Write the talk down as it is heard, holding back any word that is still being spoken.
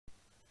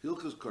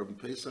Hilchas Korban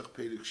Pesach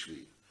Perek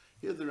Shvi.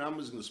 Here the Rambam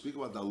is going to speak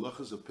about the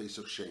halachas of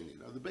Pesach Sheni.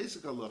 Now the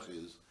basic halacha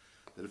is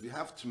that if you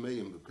have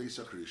Tmeim, the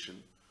Pesach Rishon,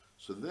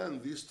 so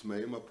then these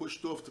Tmeim are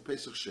pushed off to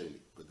Pesach Sheni.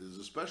 But there's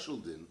a special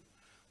din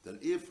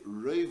that if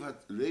Reiv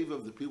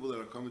of the people that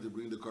are coming to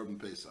bring the Korban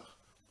Pesach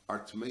are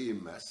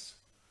Tmeim Mes,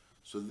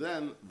 so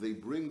then they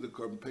bring the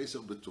Korban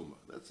Pesach Betuma.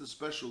 That's a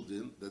special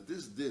din, that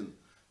this din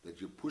that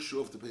you push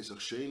off the Pesach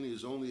Sheni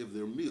is only if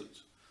they're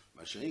miut.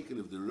 Masha'inkin,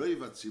 if the Reiv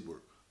HaTzibur,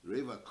 the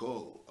Reiv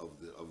HaKol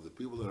of the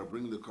people that are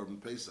bringing the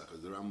Korban Pesach,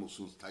 as the Rambam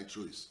Sun's tight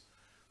choice,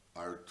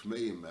 are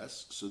Tmei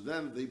Mes, so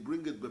then they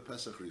bring it by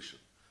Pesach Rishon.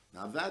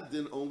 Now that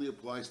din only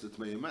applies to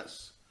Tmei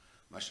Mes.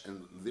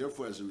 And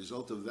therefore, as a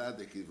result of that,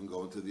 they can even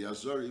go into the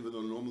Azara, even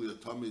though normally a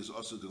tummy is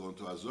also to go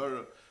into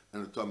Azara,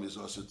 and a tummy is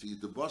also to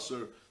eat the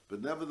basar,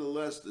 but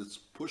nevertheless, it's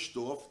pushed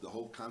off the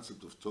whole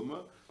concept of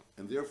Tumah,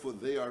 and therefore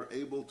they are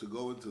able to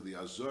go into the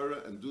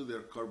Azara and do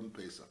their Korban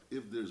Pesach.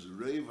 If there's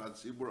Reiv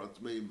HaTzibur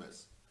Atmei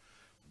Mes,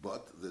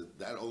 but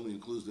that only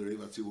includes the Reiv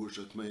HaTzibur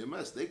Atmei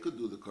Mes, they could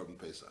do the Korban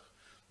Pesach.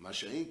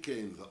 Masha'in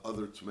came the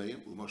other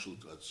Tmeim,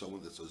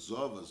 someone that's a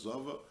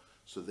Zava,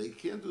 so they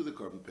can't do the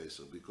Korban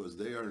Pesach because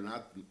they aren't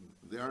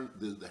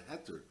the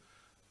heter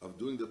of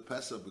doing the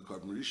Pesach by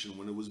Korban Rishon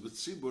when it was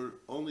B'tzibur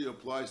only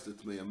applies to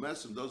Tmei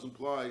Mes and doesn't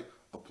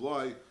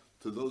apply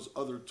to those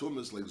other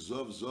tumas like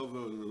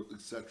Zava,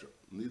 etc.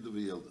 Neither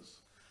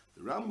V'yeldas.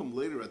 The Rambam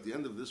later at the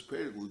end of this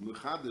period will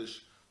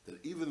mechadish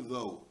that even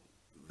though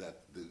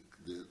that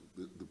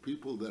the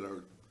people that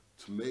are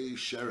Tmei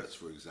Sheretz,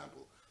 for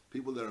example,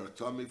 people that are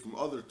Tamei from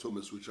other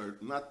tumas which are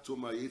not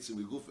Tumah Yitzim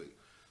V'gufei,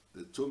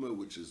 the Tumah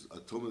which is a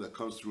Tumah that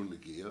comes through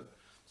Negiah,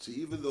 see,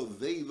 even though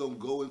they don't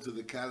go into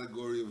the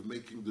category of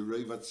making the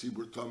Reiv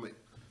HaTzibur Tamei,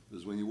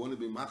 because when you want to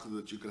be machal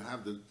that you can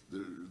have the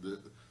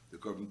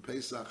Korban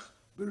Pesach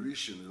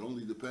Berishin, it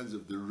only depends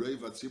if the Reiv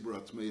HaTzibur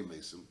Atmei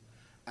Mesim,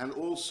 and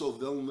also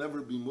they'll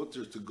never be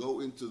mutter to go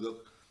into the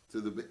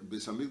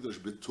Beis Hamikdash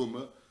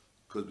Betuma,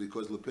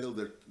 because Lepel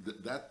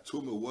that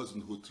Tumah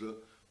wasn't Hutra,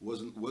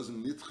 wasn't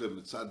Nitche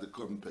Mitzad the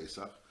Korban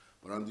Pesach.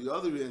 But on the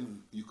other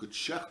end, you could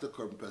shech the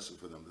Korban Pesach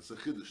for them. That's a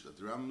chiddush that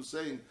the Rambam is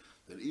saying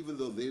that even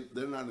though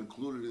they're not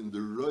included in the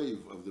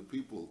Reiv of the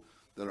people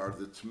that are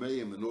the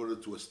Tmeim in order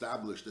to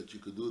establish that you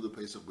could do the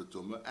Pesach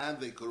B'tumah, and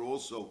they could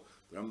also,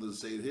 the Rambam doesn't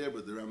say it here,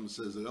 but the Rambam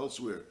says it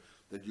elsewhere,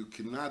 that you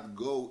cannot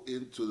go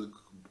into the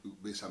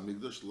Beis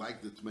Hamikdash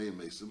like the Tmeim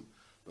Mesim,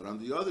 but on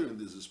the other end,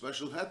 there's a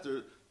special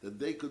heter that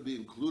they could be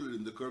included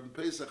in the Korban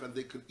Pesach and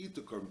they could eat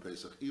the Korban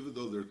Pesach even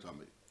though they're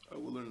Tamei.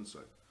 We'll learn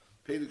inside.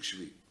 Perek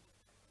Shvi.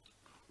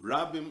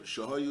 Rabim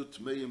shahayu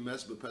Tmeim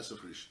Mes B'Pesach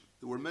Rishon.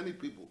 There were many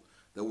people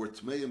that were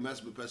Tmeim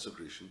Mes B'Pesach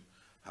Rishon.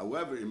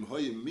 However, im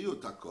hoyim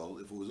miut hakol,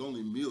 if it was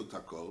only miut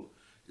hakol,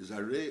 is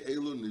harei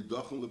elu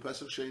nidachim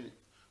lepesach sheni,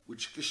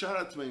 which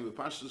kisharat tmeim, the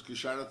pashtus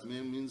kisharat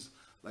tmeim means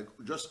like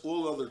just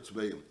all other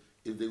tmeim.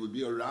 If they would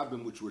be a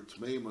rabbim which were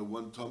tmeim or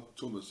one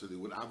tumah, so they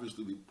would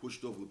obviously be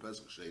pushed off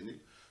lepesach sheni.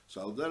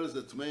 So al derez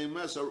the tmeim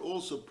mes are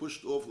also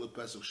pushed off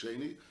lepesach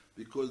sheni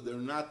because they're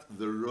not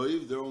the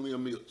roiv, they're only a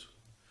miut.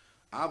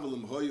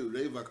 Avalim hoyu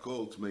reiv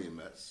hakol tmeim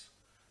mes,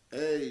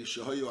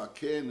 shahoyu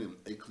akenim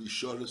a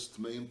klishoris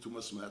tmeim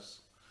tumas mes.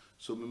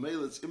 So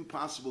Memela, it's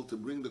impossible to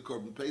bring the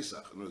Korban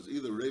Pesach. And it was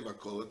either Reva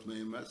Kolat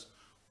Meimes,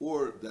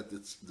 or that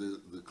it's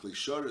the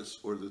Klisharis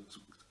or the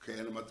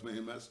Kayanim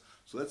Meimes.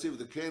 So let's say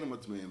the Kayanim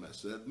Meimes.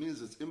 So that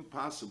means it's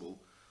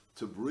impossible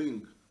to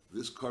bring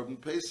this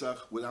Korban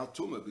Pesach without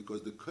Tumah,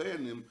 because the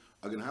Kayanim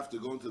are going to have to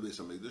go into the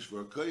Beis Hamikdash.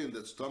 For a Kayan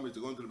that's Tumah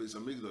to go into the Beis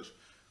Hamikdash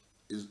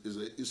is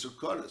a Isser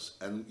Koris,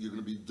 and you're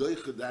going to be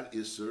doiched that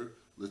Isser,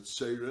 the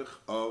Tzerich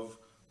of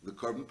the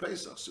Korban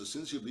Pesach. So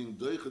since you're being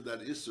doiched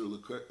that Isser, the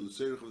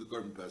Tzerich of the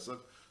Korban Pesach,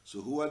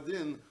 so who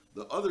adin,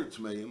 the other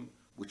Tmeim,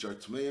 which are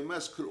Tmeim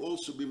Mes, could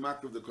also be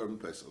marked of the Korban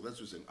Pesach. That's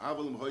what we're saying.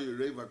 Avalim hoyu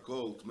reva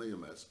kol Tmeim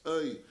Mes.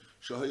 Oy,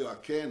 shahoyu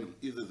akenim,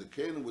 either the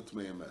Kenim with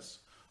Tmeim Mes,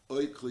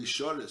 oy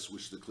Klisharis,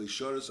 which the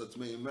Klisharis are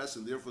Tmeim Mes,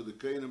 and therefore the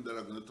Kenim that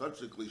are going to touch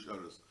the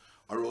Klisharis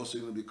are also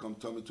going to become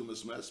Tamei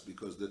Tumas Mes,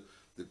 because the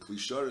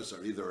Klisharis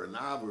are either an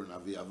Av or an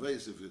Avi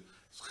Aves, if it's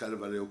Cherev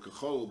Areu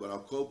Kechol, but I'll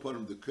call upon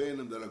them, the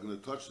Kenim that are going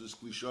to touch this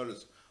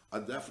Klisharis are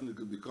definitely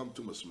going to become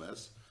Tumas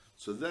Mes.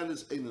 So then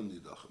it's Einan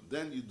Nidachim.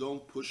 Then you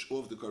don't push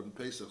off the Korban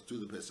Pesach to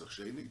the Pesach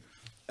Sheni.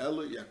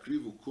 Ela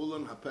Yakrivu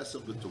Kulan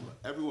HaPesach B'Tumah.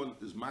 Everyone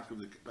is marked with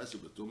the Pesach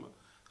B'Tumah.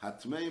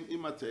 Hatmeim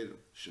Imaterim.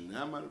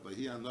 Shenamar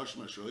Vahi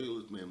Anoshma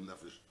Shoyel Tmeim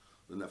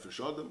Nefesh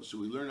Adam. So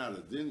we learn out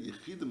of Din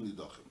Yechidim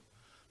Nidachim,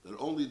 that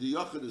only the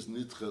Yachid is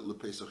Nitche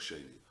LePesach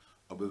Sheni.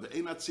 Aber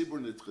Ve'ena Tzibur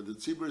Nitche. The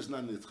Tzibur is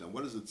not Nitche.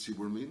 What does the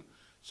Tzibur mean?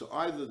 So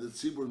either the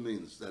Tzibur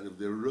means that if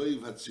the Roiv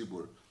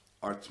HaTzibur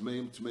are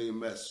Tmeim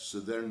Mes, so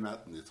they're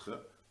not Nitche,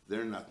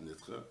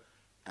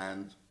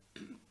 and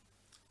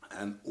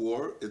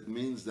or it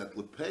means that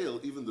Lepel,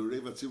 even the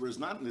Reiv HaTzibur is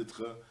not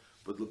Nitche,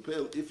 but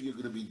Lepel, if you're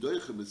going to be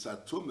Doichem, it's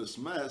at Tumas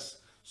Mes,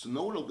 so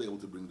no one will be able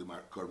to bring the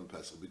Korban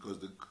Pesach, because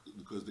the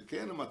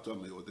Kenim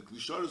Atome or the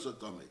Klisharis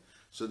Atome,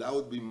 so that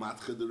would be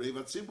Matche the Reiv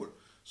HaTzibur.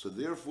 So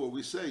therefore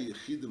we say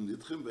Yechidim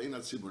Nitchem, Ve'en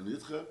HaTzibur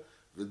Nitche,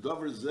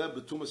 V'davar zeh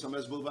betumas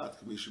hames bilvat,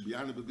 k'mi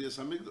shebiyani b'bias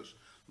hamigdash.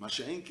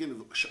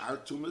 Masha'enkin sh'ar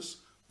tumas,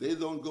 they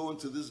don't go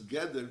into this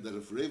gather that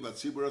if Reiv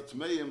Atzibur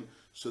Atmeim,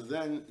 so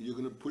then you're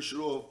going to push it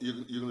off, you're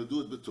going to do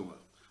it betumah.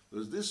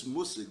 There's this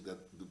musik that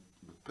the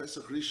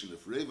Pesach Rishon,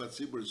 if Reiv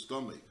Atzibur is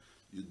Tomei,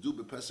 you do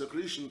the Pesach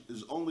Rishon,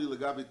 is only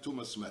legabi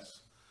tumas mes.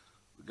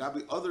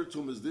 Legabi other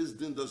tumas, this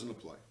din doesn't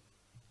apply.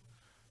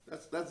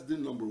 That's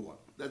din number one.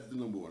 That's din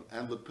number one.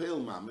 And the pale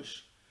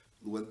mamish,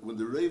 when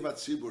the Reiv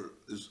Atzibur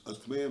is a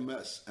Tmei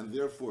mes, and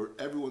therefore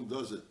everyone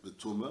does it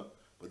betumah,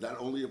 but that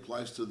only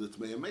applies to the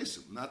Tmei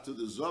Mesim, not to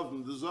the Zov.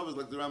 And the Zov is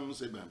like the Rambam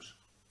say Bamsh.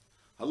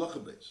 Halacha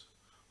beis.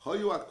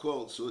 Hayu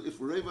akol. So if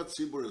Reiv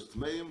Atzibur is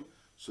Tmeim,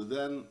 so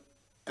then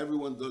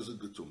everyone does it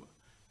betumah.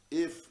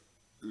 If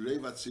Reiv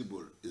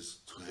Atzibur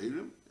is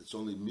Tcheirim, it's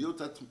only Miut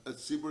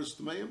Atzibur is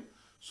Tmeim,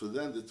 so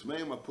then the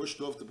Tmeim are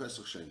pushed off to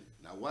Pesach Sheni.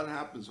 Now what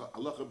happens?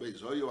 Halacha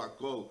beis. Hayu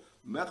akol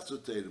mechza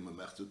Teirim and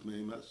mechza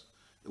Tmei mes.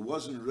 It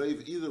wasn't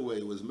Reiv either way.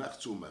 It was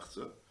mechza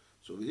mechza.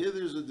 So here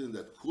there's a din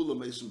that Kula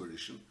Mesim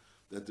Barishin,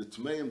 that the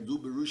Tmeim do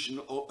Berushin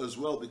as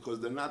well, because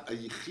they're not a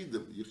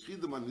Yechidim.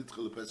 Yechidim are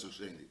Nitchel Pesach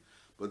Sheni.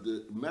 But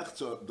the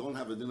Mechza don't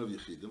have a din of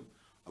Yechidim.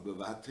 But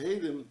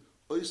V'hateidim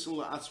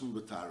Oisim La'atzmim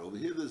B'tar. Over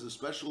here there's a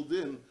special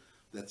din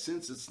that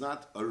since it's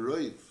not a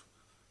Reiv,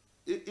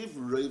 if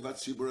Reiv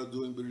Atzibur are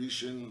doing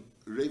Berushin,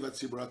 Reiv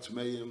Atzibur are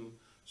Tmeim,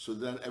 so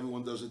then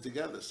everyone does it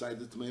together, side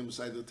the Tmeim,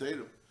 side the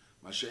Teirim.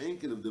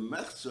 Masha'enkin, if the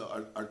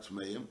Mechza are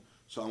Tmeim,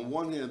 so on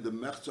one hand the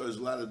Mechza is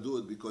allowed to do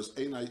it because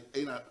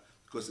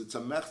because it's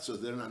a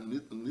mechza, they're not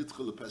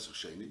nitchel Pesach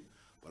Sheni.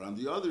 But on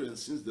the other hand,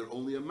 since they're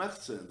only a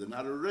mechza and they're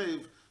not a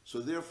reiv,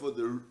 so therefore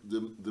the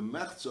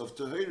mechza of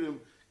Tehirim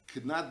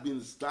cannot be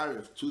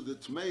starved to the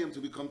Tmeim to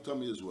become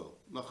tummy as well.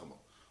 Nachamo.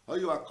 How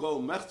you are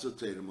called mechza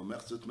Tehirim or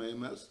mechza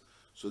Tmeim es?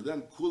 So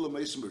then kula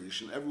mesim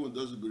berishin, everyone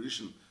does the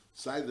berishin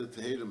side the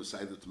Tehirim,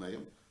 side the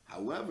Tmeim.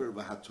 However,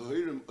 v'hat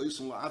Tehirim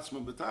oisim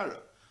la'atzman betara.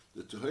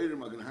 The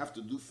Tehirim are going to have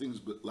to do things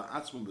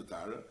la'atzman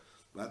betara,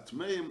 v'hat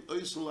Tmeim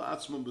oisim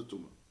la'atzman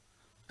betuma.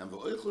 And the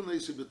oichel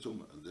neisi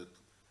betuma,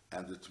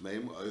 and the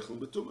tmeim oichel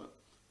betuma.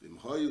 V'im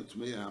hoyu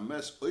tmei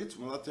hames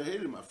oitma la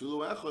teherim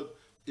afilu echad.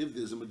 If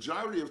there's a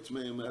majority of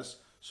tmei hames,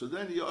 so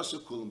then you also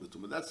call him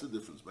betuma. That's the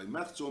difference. By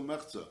mechza or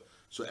mechza,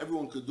 so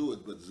everyone could do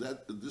it, but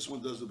this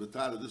one does the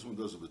betara, this one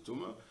does the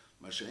betuma.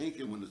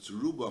 Masha'enkin, when it's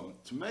rubam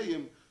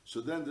tmeim,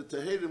 so then the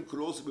teherim could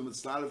also be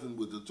mitzarefin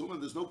with the tuma.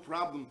 There's no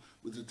problem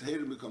with the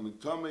teherim becoming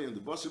tummy and the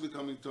basi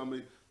becoming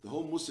tummy. The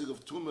whole musig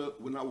of tuma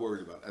we're not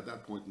worried about at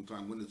that point in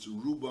time when it's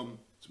rubam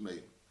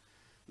tmeim.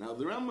 Now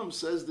the Rambam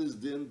says this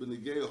din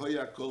b'negei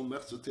hoya kol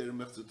mechza teir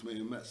mechza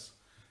tmei mes.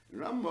 In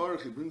Rambam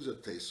Aruch he brings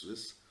up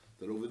Teisvis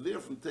that over there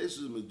from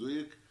Teisvis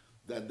Meduyik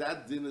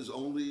that din is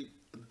only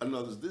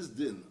another this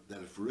din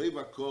that if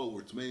Reiv kol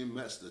were tmei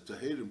mes the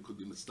tehirim could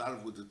be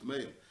mitzaref with the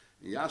tmeim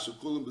and yasu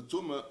kulim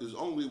betuma is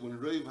only when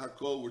Reiv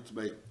hakol were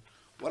tmeim.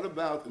 What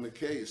about in a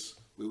case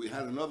where we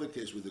had another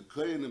case where the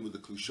kohenim with the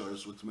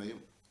klisharis were tmeim,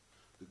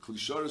 the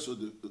klisharis or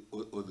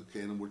the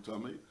kohenim were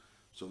tamei?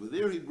 So over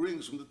there he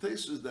brings from the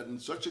Tesis that in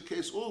such a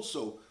case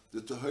also the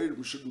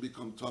Tehirim shouldn't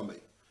become Tomei,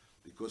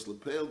 because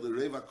Lepel the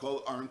Reiv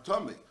HaKol aren't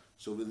Tomei.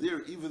 So over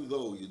there, even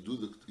though you do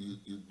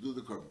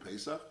the Korban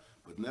Pesach,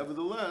 but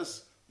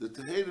nevertheless the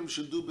Tehirim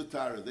should do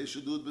Betara. They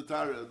should do it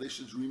Betara. They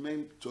should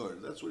remain Torah.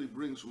 That's what he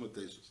brings from the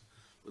Tesis.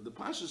 But the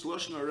Pashas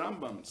Lashon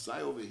Rambam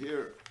say over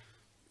here,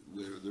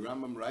 where the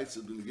Rambam writes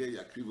that B'negei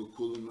Yakrivu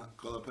Kulim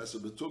Kol HaPesach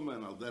B'tumah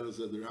and Al Derech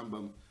Zeh the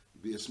Rambam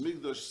B'Yas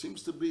Migdosh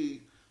seems to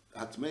be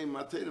Atmeim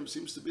Materim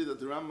seems to be that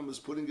the Rambam is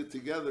putting it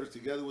together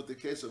with the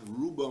case of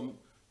Rubam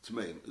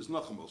Tmeim. It's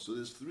Nachamol. So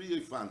there's three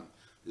Eifanim.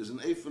 There's an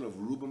Eifan of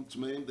Rubam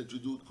Tmeim that you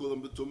do with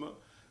Kulam B'tumah,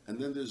 and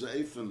then there's an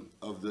Eifan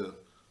of the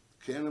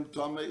Kenim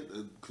Tomei,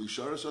 the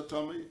Klisharis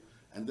Tomei,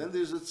 and then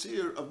there's a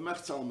Tzir of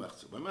Mechzal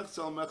Mechza. By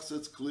Mechzal Mechza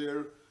it's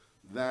clear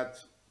that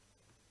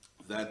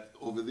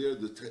over there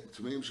the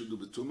Tmeim should do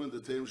B'tumah and the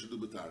Teirim should do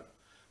B'tar.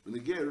 When the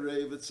Ger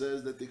Reiv it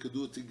says that they could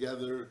do it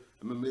together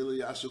and Mameli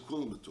Yasu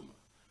Kulam B'tumah.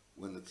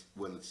 When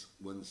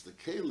it's the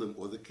Kalim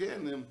or the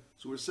Kenim,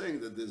 so we're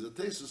saying that there's a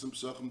Tesis in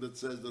Pesachim that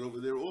says that over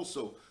there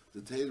also the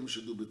Tehirim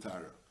should do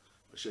B'tara.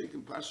 Sheikh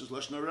in Pashas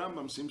Lashon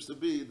Rambam seems to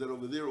be that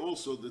over there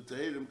also the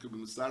Tehirim could be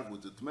mitzaref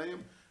with the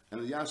Tmeim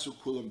and the Yasu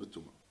Kulam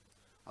B'tumah.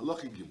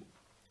 Halachi Gimel.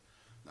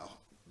 Now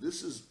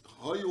this is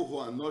Hoyu Hu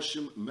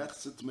Anoshim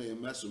Mechzet Tmeim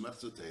Mesu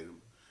Mechzet Tehirim.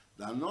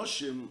 The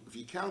Anoshim, if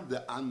you count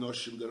the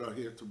Anoshim that are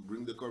here to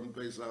bring the Korban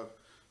Pesach,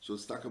 so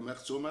it's Taka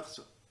Mechza or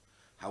Mechza.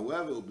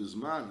 However,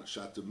 bizman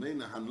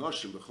shatamena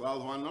hanoshim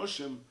b'chlal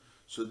hanoshim,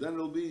 so then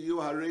it'll be you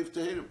harev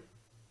tehirim.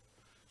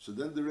 So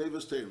then the rev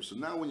is tehirim. So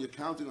now when you're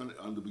counting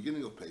on the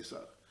beginning of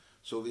Pesach,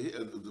 so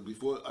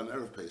before an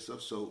erev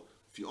Pesach, so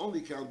if you only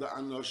count the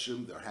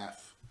anoshim, they're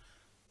half.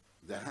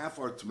 The half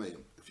are tmeim.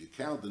 If you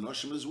count the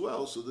noshim as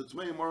well, so the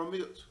tmeim are a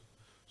miut.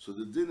 So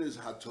the din is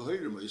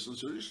hatohirim eisen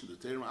surishin. The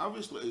tehirim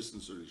obviously eisen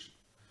surishin.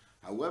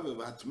 However,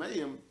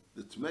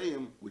 the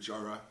tmeim which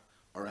are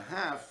a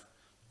half.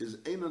 Is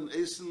Einon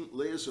Eisen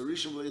Leis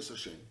Arishim Leis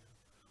Hashem.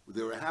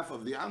 There were half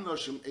of the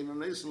Anoshim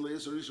Einon Eisen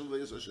Leis Arishim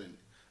Leis Hashem.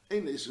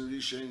 Ein Eisen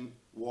Rishon,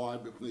 why?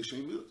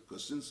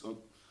 Because since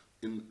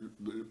in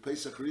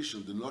Pesach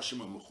Rishon, the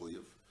Noshim are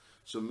Mechuyev,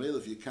 so male,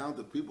 if you count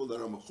the people that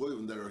are Mechuyev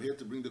and that are here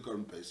to bring the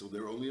Korban Pesach,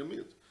 they're only a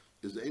miyut.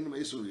 Is the Ein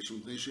Eisen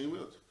Rishon Pnei Shein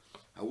Miyut.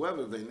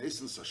 However, Vein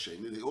Eisen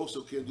Sasheni, they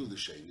also can't do the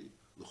Sheni,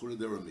 L'chura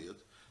they're a miyut,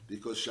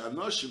 because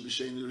Shanoshim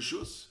B'Sheni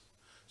Rishus.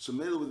 So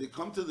male, when they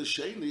come to the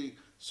Sheni,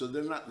 so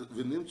they're not,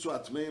 V'nimtzu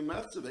Atmei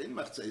Mechza, Vein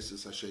Mechza Eisen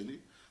Sasheni.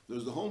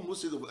 There's the whole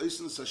musig of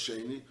Eisen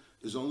Sasheni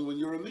is only when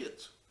you're a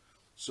miyut.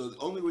 So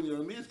only when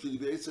you're a miyut can you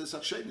be Eisen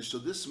Sasheni. So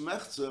this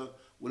Mechza,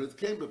 when it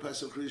came to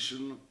Pesach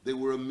Rishon, they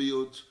were a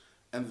miyut,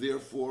 and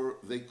therefore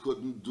they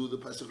couldn't do the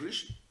Pesach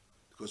Rishon.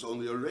 Because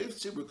only a Reiv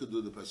Tzibur could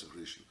do the Pesach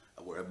Rishon.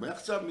 Where a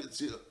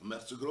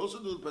Mechza could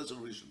also do the Pesach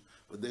Rishon.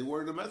 But they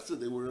weren't a Mechza,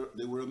 they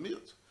were a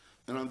miyut.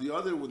 And on the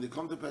other, when they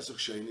come to Pesach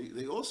Sheni,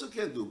 they also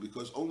can't do,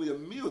 because only a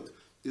miyut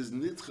is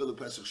nitchel the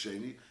Pesach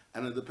Sheni,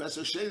 and in the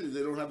Pesach Sheni,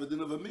 they don't have a din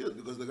of a miyut,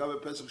 because the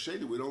Gabe Pesach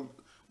Sheni,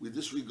 we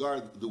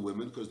disregard the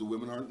women, because the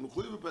women aren't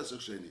mechuyev Pesach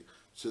Sheni.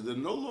 So they're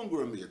no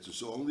longer a miyut,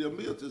 so only a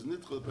miyut is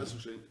nitchel Pesach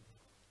Sheni.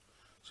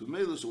 So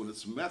when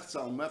it's mechza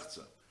al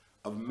mechza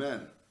of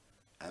men,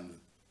 and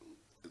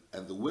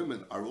the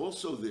women are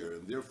also there,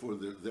 and therefore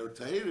they're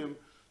tahirim,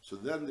 so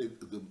then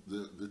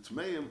the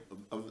tmeim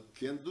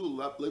can't do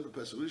labor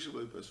Pesach Rishon,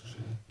 labor Pesach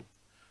Sheni.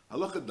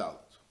 Halacha dalet.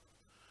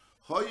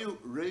 Hoyu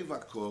reiv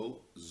hakol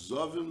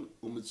zovim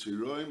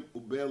u'mitziroim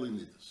u'be'eli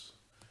nidus.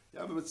 You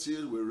have a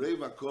mitzir where reiv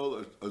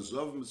hakol are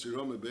zovim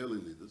mitziroim u'be'eli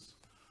nidus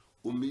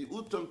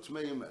u'mi'utam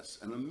tmei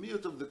emes, and a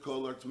mi'ut of the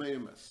kol are tmei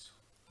emes.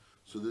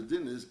 So the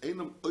din is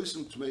einam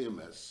oisim tmei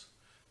emes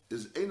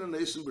is einam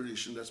eisen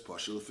berishin that's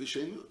partial of fish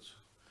mi'ut.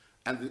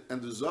 And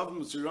the zovim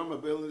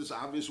mitziroim u'be'eli nidus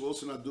obviously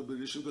also not do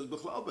berishin because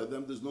b'chlal by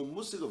them there's no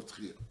musig of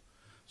tchiyah.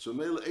 So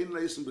meil einam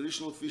eisen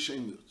berishin of fish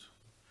mi'ut.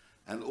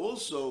 And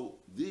also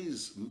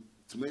these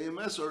Tmei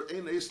Emes or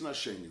Ein Eisen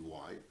Hasheni.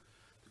 Why?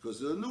 Because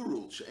there's a new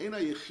rule. She'ein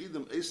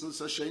hayechidim Eisen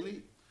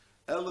Hasheni,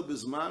 ela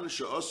bizman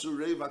she'asu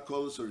reiv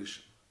hakol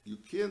harishon. You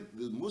can't,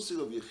 the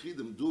musig of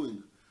yechidim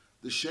doing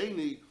the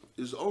Sheni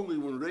is only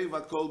when reiv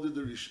hakol did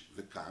the rishon.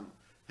 V'kan,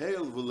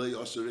 heil v'lei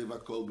asu reiv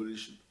hakol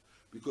b'rishon.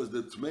 Because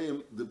the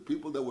Tmeim, the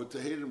people that were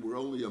Tehirim were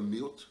only a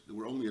miyut, they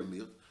were only a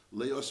miyut.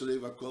 Lei asu reiv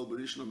hakol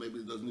b'rishon, or maybe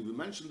it doesn't even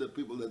mention the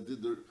people that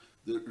did the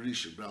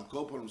rishon. But Al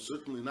Kol Parim,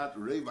 certainly not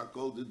reiv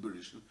hakol did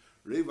b'rishon.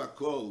 Reiv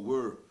hakol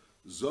were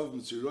zov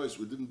mitzirois,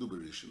 we didn't do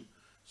berishin.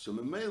 So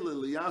memele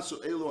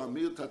liyasu elo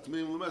amiyut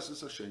hatmeim lemes is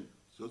Hashem.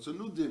 So it's a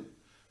new din.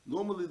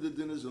 Normally the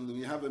din is when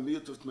you have a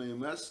miyut of tmeim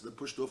mes, they're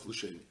pushed off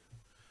l'sheni.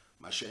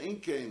 Masha'en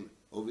came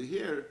over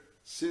here,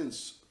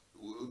 since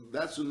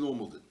that's a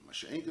normal din.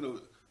 Masha'en came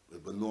over,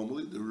 but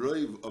normally the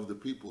reiv of the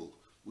people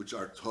which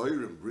are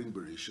toirim bring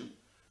berishin,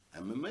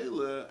 and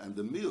memele and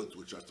the miyut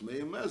which are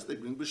tmeim mes they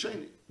bring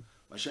b'sheni.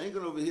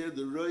 Mashenkin over here,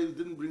 the Reiv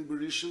didn't bring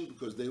Berishin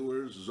because they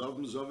were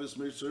Zovim Zovis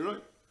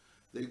Mirtzoroi.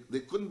 They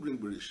couldn't bring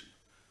Berishin.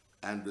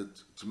 And the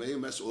Tmei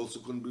Mes also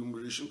couldn't bring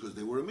Berishin because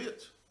they were a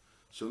Miyat.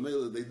 So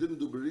they didn't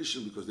do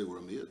Berishin because they were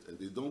a Miyat, and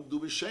they don't do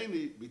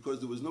B'Sheni because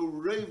there was no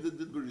Reiv that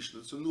did Berishin.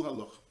 It's a new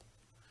halach.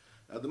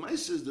 Now the Maisa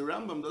says the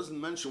Rambam doesn't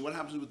mention what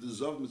happens with the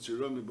Zov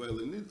Mitziroi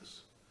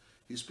B'Elenidus.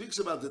 He speaks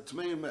about the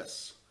Tmei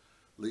Mes.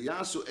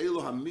 Liyasu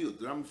Elo HaMiyut.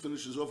 The Rambam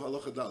finishes off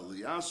halacha dal.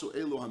 Liyasu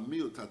Elo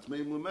HaMiyut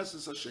HaTmei L'Mes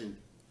is Hashem.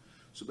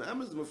 So the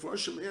Emes, the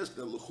Mefarshim asked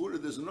that L'chura,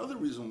 there's another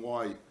reason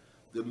why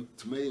the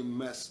Tmei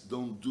Mes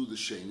don't do the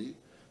Sheni,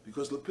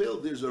 because Lepel,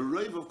 there's a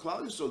rave of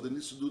Klal Yisrael that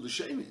needs to do the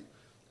Sheni,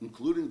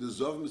 including the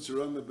Zov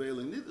Mitziroi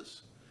Mebe'el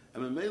Nidus.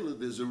 And in Mela,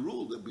 there's a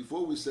rule that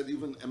before we said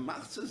even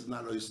Emachza is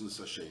not Oisen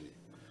Sasheni.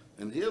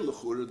 And here,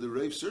 L'chura, the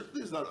rave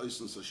certainly is not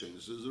Oisen Sasheni.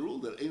 So there's a rule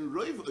that ain't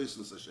rave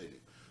Oisen Sasheni.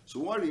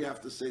 So why do you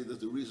have to say that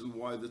the reason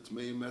why the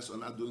Tmei Mes are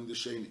not doing the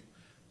Sheni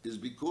is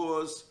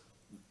because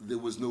there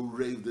was no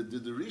rave that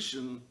did the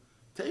Rishon?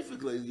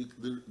 Typically,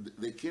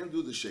 they can't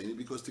do the Sheni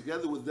because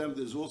together with them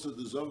there's also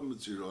the Zov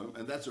Mitziroim,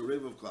 and that's a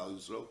rave of Klal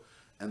Yisrael,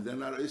 and they're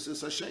not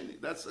Eises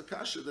Hasheni. That's a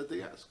kasha that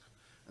they ask.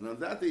 And on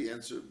that they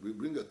answer, we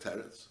bring a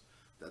teretz,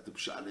 that the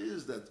pshat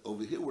is that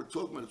over here we're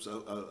talking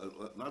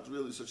about not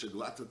really such a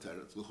glata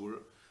teretz, l'chura.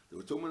 They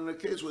were talking about in a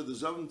case where the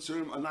Zov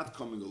Mitziroim are not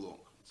coming along.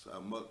 It's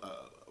a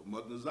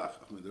mod nezach.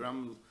 I mean, the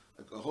Ram,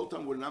 like the whole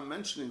time we're not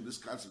mentioning this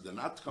concept, they're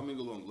not coming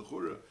along,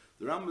 l'chura.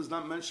 The Rambam is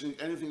not mentioning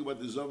anything about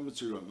the Zov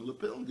Mitziroim. In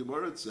Lepil and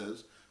Gemara it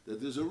says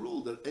that there's a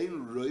rule that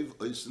ein reiv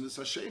oisen is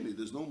Hasheni.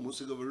 There's no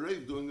musig of a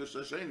reiv doing a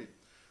Hasheni.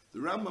 The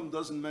Rambam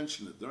doesn't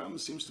mention it. The Rambam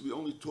seems to be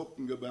only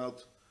talking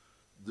about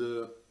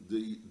the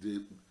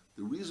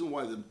reason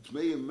why the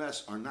Tmei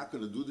Mes are not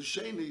going to do the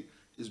Sheni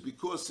is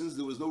because since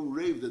there was no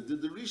reiv that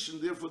did the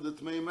Rishon, therefore the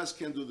Tmei Mes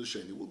can't do the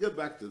Sheni. We'll get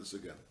back to this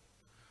again.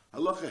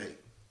 Halacha hey.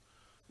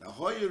 Now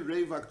hoyer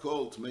reiv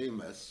hakol Tmei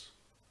Mes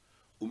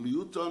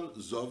u'miyuton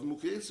zov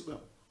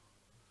mukeyitzbem.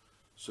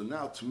 So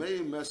now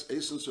Tmei Mes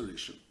Eisen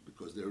Rishon,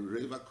 because they're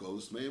Reiva Kol,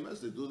 Tmei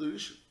Mes, they do the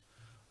Rishon.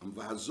 And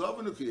V'hazov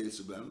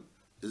Nukiyetzeben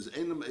is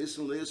Einem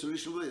Eisen Leis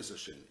Rishon Leis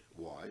Hasheni.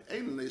 Why?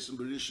 Einem Eisen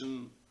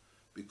Rishon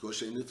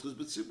because Shein Nitchus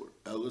B'tzibur.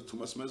 Ela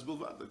Tumas Mes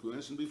Bilvad, like we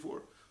mentioned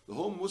before. The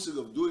whole musig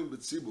of doing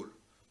B'tzibur,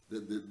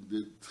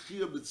 the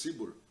Tchiyah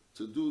B'tzibur,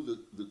 to do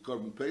the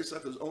Korban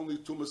Pesach is only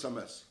Tumas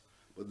Hames.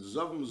 But the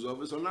Zovim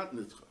Zovis are not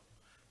Nitcha.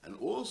 And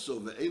also,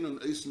 the Einon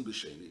Eisen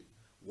B'Sheni,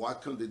 why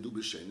can't they do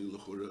B'Sheni?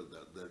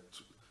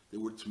 They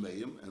were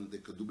Tmeim and they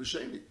could do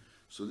B'Sheni.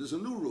 So there's a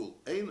new rule.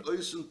 Ein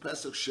Eisen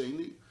Pesach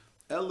Sheni,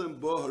 Elim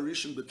Bo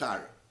Harishin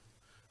B'Tara.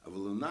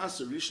 Aval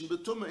Unas Harishin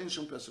B'Tumah Ein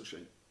Shem Pesach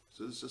Sheni.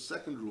 So this is a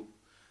second rule.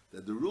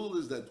 That the rule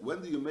is that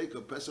when do you make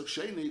a Pesach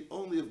Sheni?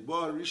 Only if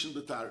Bo Harishin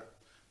B'Tara.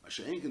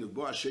 Masha'enkin if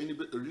Bo Hasheni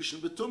Harishin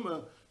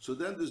B'Tumah, so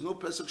then there's no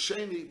Pesach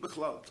Sheni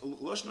B'Chlal.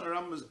 Loshen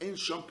Aram is Ein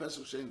Shem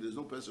Pesach Sheni. There's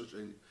no Pesach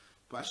Sheni.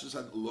 Pashas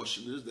had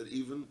Loshen is that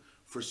even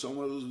for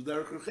someone who's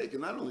Derech Rechek,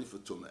 and not only for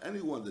Tumah,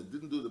 anyone that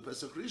didn't do the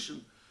Pesach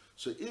Rishon,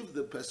 so if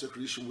the Pesach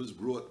Rishon was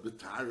brought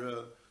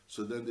B'Tara,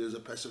 so then there's a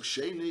Pesach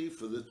Sheni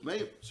for the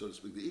Tmeim, so to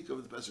speak. The Ikah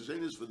of the Pesach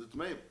Sheni is for the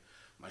Tmeim.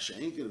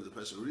 Masha'enkin, if the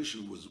Pesach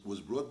Rishon was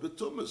brought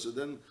B'Tumah, so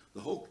then the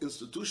whole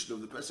institution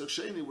of the Pesach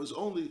Sheni was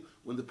only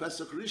when the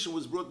Pesach Rishon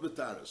was brought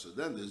B'Tara. So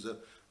then there's a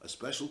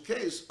special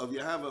case of you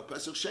have a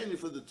Pesach Sheni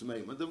for the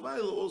Tmeim. And the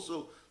Vaila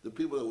also, the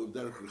people that were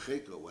Derech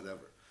Recheka or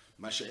whatever.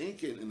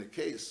 Masha'enkin, in a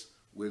case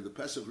where the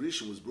Pesach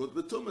Rishon was brought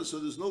B'Tumah, so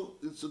there's no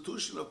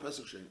institution of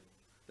Pesach Sheni.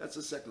 That's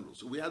the second rule.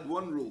 So we had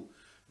one rule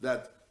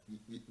that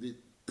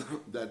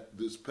that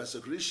this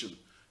Pesach Rishon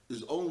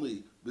is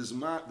only,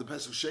 the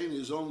Pesach Sheni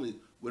is only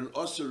when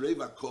Osir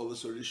Reva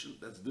Kolas Rishon,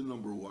 that's the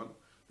number one,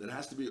 that it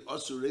has to be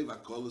Osir Reva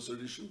Kolas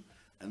Rishon.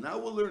 And now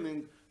we're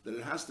learning that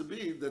it has to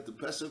be that the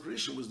Pesach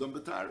Rishon was done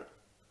B'Tara.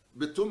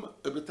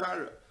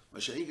 B'Tara.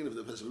 Masha'enkin, if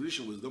the Pesach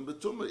Rishon was done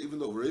B'Tumah, even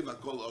though Reva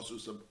Kol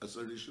Osir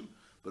Rishon,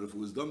 but if it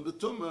was done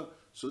B'Tumah,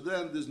 so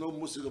then there's no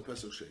Musig of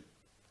Pesach Sheni.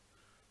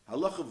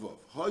 Halacha Vov,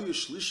 Hoyu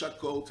Shlish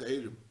HaKol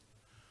Te'erim,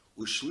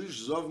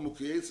 Ushlish Zov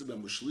Mukiyetze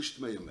Bem, Ushlish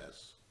Tmei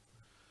Emes.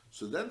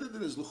 So then the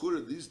din is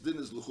l'chura. These din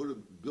is l'chura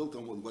built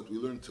on what we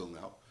learned till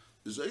now.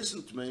 Is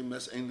eisen tmei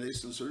mes ein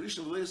eisen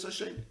sarishon v'leis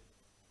Hashem.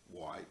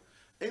 Why?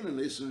 Ein an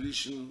eisen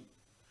rishon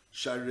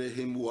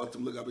sharehim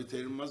uatim legabi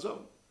teirim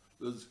mazov.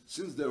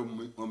 Since they're a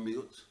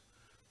miut,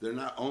 they're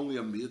not only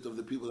a miut of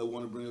the people that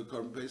want to bring a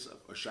Korban Pesach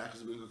or shachas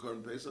to bring a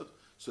Korban Pesach.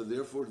 So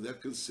therefore they're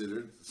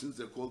considered, since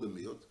they're called a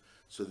miut,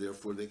 so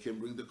therefore they can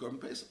bring the Korban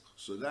Pesach.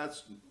 So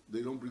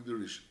they don't bring the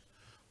rishon.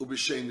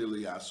 Ubishein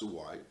eliyasu.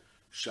 Why?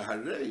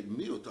 Shaharei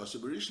miut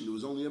asabarishin. There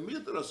was only a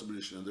miut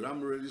asabarishin, and the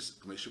Ram already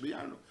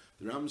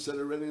the Ram said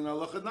already in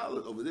Halacha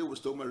Dalet over there was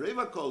talking about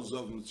Reva called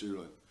Zov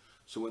Mitziroim.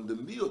 So when the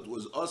miut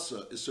was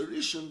asa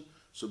isarishin,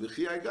 so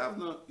b'chiyai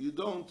gavna you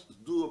don't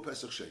do a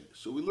Pesach Sheni.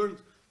 So we learned.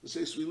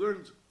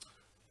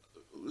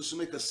 Let's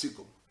make a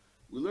sikum.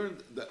 We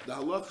learned that the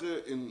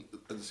halacha in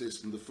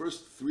the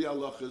first three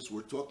halachas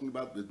we're talking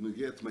about the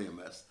Negeh Tmei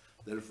Emes,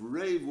 that if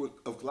Reiv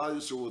of Klal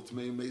Yisrael were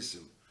Tmei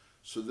Mesim,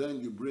 so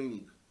then you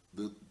bring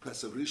the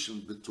Pesach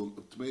Rishon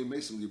Tmei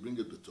Mesim, you bring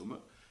it B'Tumah.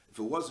 If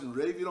it wasn't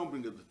Reiv, you don't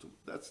bring it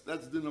B'Tumah.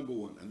 That's din number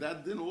one, and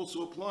that din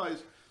also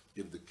applies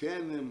if the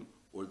Kenim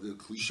or the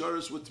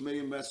Klisharis were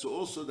Tmei Emes. So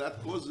also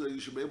that causes that you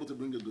should be able to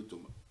bring it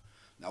B'Tumah.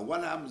 Now,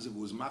 what happens if it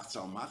was Machzah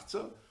al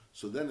Machzah?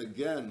 So then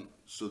again,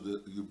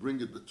 you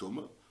bring it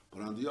B'Tumah.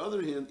 But on the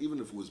other hand, even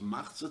if it was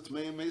Machzah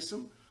Tmei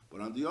Mesim,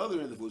 but on the other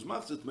hand, if it was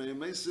Machzah Tmei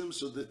Mesim,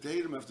 so the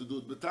Teirim have to do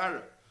it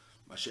B'Tara.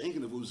 Masha'enkin,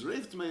 if it was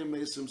Reiv Tmei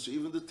Mesim, so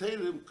even the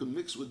Teirim could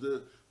mix with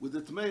the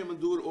Tmeim and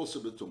do it also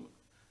B'Tumah.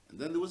 And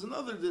then there was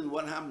another din.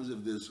 What happens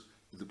if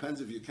it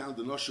depends if you count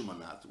the Noshim or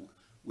not.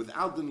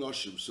 Without the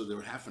Noshim, so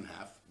they're half and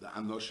half, the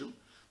Anoshim.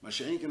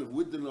 Masha'enkin, if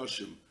with the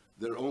Noshim,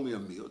 they're only a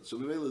miut. So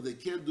they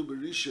can't do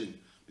Berishin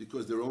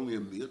because they're only a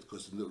miut,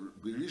 because the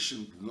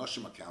Berishin, the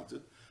Noshim are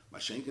counted.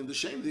 Mashenkin the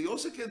Sheni, they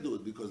also can't do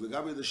it because the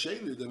Gabi the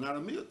Sheni, they're not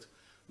a miut.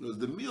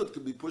 The miut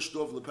could be pushed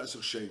off the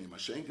Pesach Sheni.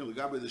 Mashenkin the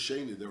Gabi the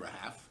Sheni, they're a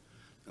half.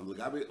 And the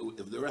Gabi,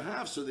 if they're a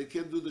half, so they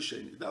can't do the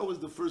Sheni. That was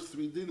the first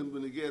three dinim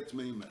when they get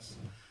Tmei Mes.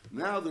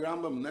 Now the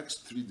Rambam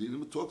next three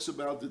dinim talks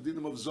about the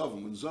dinim of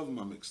Zovim, when Zovim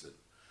are mixed in.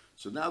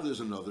 So now there's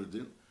another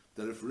din,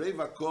 that if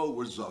Reva Kol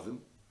were Zovim,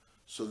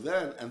 so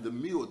then, and the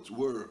miut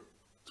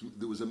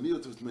there was a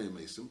miut of Tmei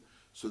Mesim,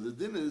 so the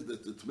din is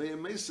that the Tmei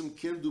Mesim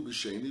can't do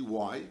B'Sheni.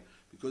 Why?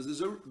 Because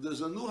there's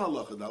a new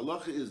halacha. The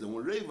halacha is that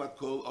when Reva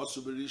Kol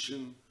asu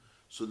berishin,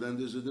 so then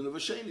there's a din of a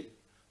sheni.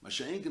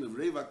 Masha'enkin, if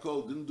Reva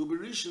Kol didn't do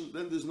berishin,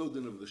 then there's no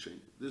din of the sheni.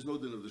 There's no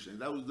din of the sheni.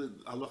 That was the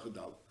halacha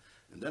dal.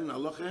 And then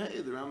halacha hey,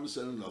 the Rambam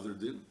said another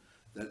din,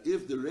 that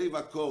if the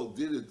Reva Kol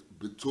did it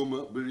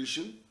betuma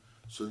berishin,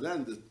 so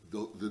then the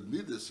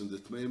nidus and the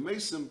tmei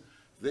mesim,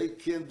 they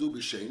can't do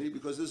b'sheni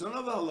because there's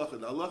another halacha.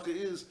 The halacha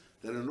is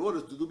that in order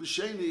to do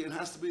b'sheni, it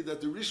has to be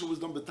that the rishon was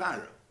done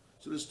b'tara.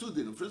 So there's two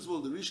din. First of all,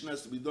 the rishon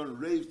has to be done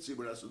reiv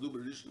tzibur has to do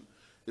b'rishon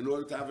in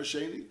order to have a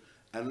sheni,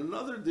 and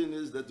another din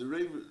is that the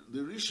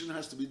rishon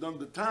has to be done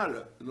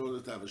b'tara in order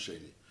to have a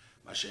sheni.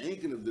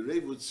 Masha'enkin, if the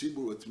reiv with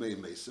tzibur with tmei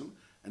mesim,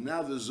 and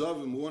now the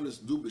zavim want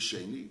to do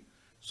b'sheni,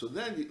 so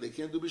then they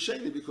can't do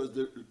b'sheni because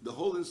the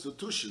whole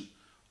institution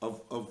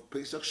of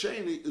Pesach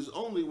Sheni is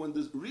only when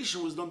the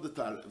Rishon was done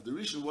b'tara. If the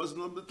Rishon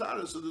wasn't done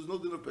b'tara, so there's no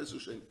din of Pesach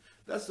Sheni.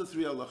 That's the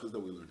three halachas that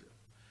we learned here.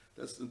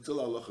 That's until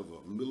halacha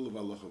vav, middle of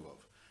halacha vav.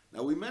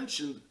 Now we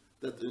mentioned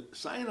that the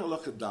Sayin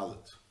halacha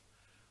dalet,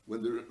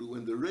 when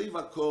the Reiv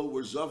HaKol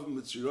were Zovim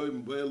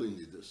Mitziroim Boiling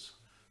Nidus.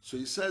 So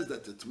he says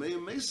that the Tmei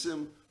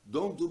Mesim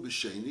don't do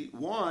B'Sheni.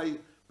 Why?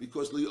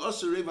 Because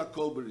Li'oser Reiv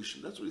HaKol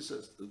Berishin. That's what he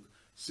says.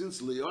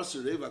 Since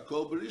Li'oser Reiv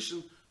HaKol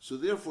Berishin, so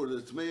therefore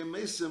the Tmei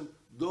Mesim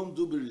don't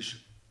do Berishin.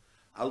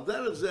 Al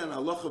Derev Zeh and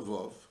Halacha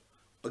Vov,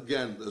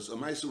 again, there's a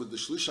Maisa with the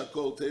Shlish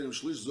HaKol, Teirim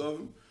Shlish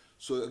Zovim.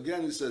 So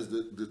again he says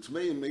the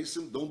Tmei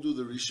Mesim don't do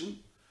the Rishon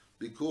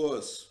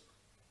because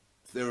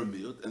they're a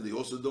Miyot, and they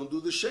also don't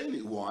do the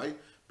Sheni. Why?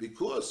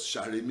 Because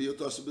Shari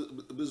Miyot also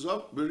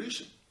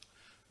Berishin.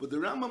 But the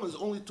Rambam is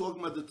only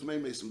talking about the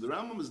Tmei Mesim. The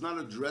Rambam is not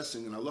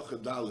addressing in Halacha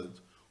Daled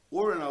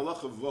or in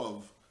Halacha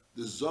Vov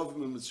the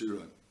Zovim and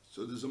Mitzirayim.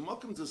 So there's a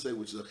makom to say,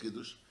 which is a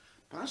Chiddush.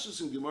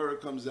 Pashas in Gemara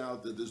comes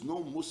out that there's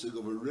no musig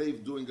of a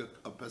rave doing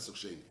a Pesach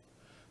Sheni.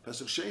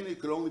 Pesach Sheni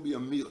could only be a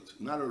miyut,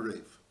 not a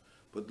rave.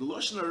 But the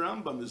Lashon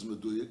Rambam is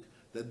meduyik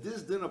that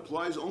this din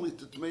applies only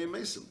to Tmei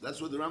Mesim.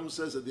 That's what the Rambam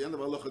says at the end of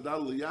Halacha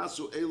Daled,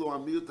 Yasu Elo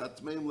Amiyut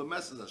HaTmeim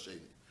Lemesed HaSheni.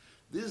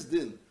 This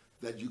din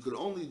that you could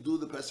only do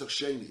the Pesach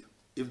Sheni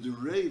if the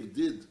rave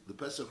did the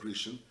Pesach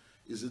Rishon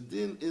is a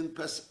din in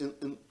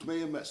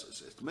Tmei Mes. It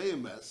says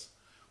Tmei Mes,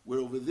 where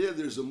over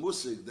there's a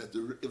musig that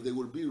if they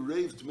would be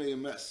rave Tmei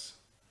Mes,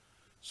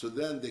 so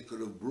then they could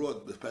have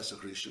brought the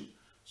Pesach Rishon.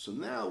 So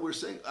now we're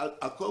saying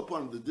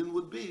Al-Kopon, the din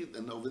would be,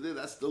 and over there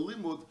that's the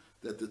limud,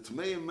 that the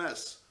Tmei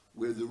Mes,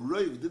 where the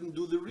rave didn't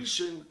do the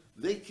Rishon,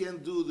 they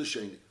can't do the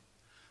Sheni.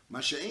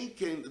 Masha'in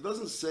came, it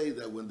doesn't say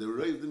that when the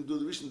rave didn't do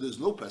the Rishon, there's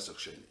no Pesach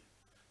Sheni.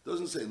 It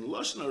doesn't say in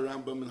Lashon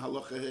Rambam in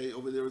Halacha Hey,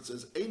 over there it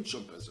says Ein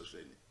Shom Pesach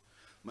Sheni.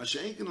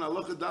 Masha'in in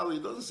Halacha Dali,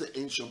 it doesn't say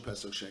Ein Shom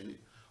Pesach Sheni.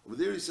 Over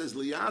there he says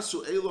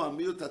Liyasu Elo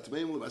Amiyut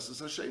HaTmeim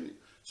Lemesas HaSheni.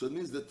 So it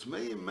means the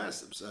Tmei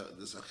Mes,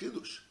 the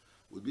Sachidush,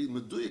 would be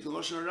Meduyik in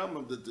Lashon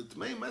Rambam, that the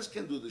Tmei Mes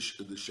can do the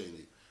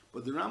Sheni.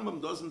 But the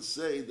Rambam doesn't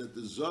say that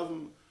the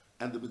Zovim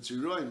and the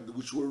Mitziroim,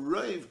 which were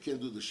rave, can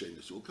do the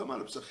Sheni. So it will come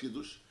out of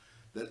Sachidush,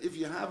 that if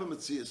you have a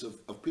Metzias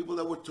of people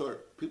that were Torah,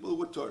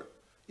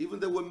 even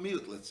that were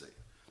Miyut, let's say,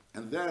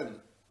 and then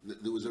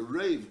there was a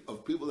rave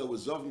of people that were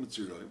Zovim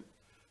Mitziroim,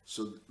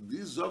 so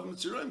these Zav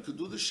Mitzrayim could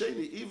do the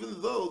Sheni,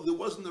 even though there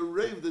wasn't a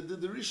rave that did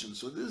the Rishon.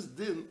 So this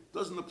din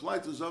doesn't apply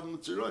to Zav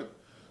Mitzrayim.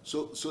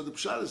 So the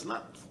Pshat is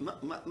not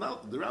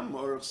the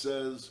Rambam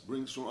says,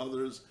 brings from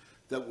others,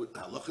 that with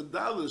Halacha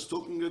Daled is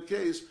talking a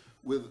case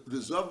with the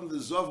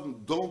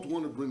Zavim don't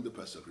want to bring the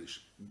Pesach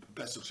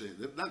Sheni.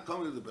 They're not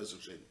coming to the Pesach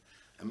Sheni.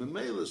 And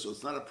Memela, so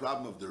it's not a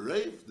problem of the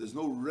rave. There's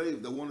no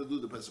rave that want to do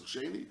the Pesach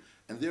Sheni,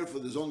 and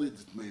therefore there's only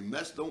the Tmei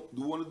Mes don't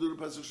want to do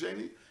the Pesach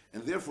Sheni.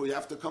 And therefore, you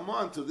have to come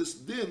on to this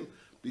din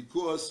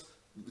because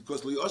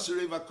li'oser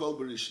reiv hakol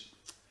berishin.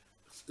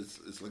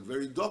 It's like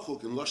very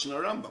dochuk in Lashon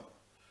Rambam.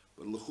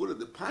 But l'chura,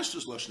 the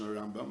pashtus Lashon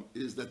Rambam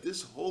is that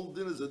this whole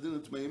din is a din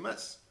of Tmei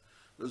Mes.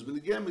 There's been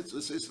again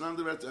it's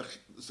another a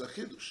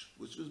chidush,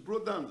 which is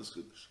brought down this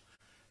chidush.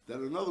 That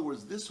in other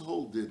words, this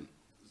whole din,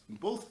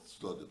 both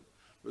stodim,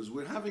 whereas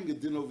we're having a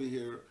din over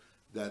here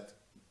that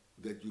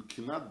you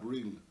cannot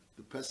bring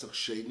the Pesach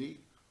Sheni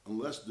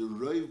unless the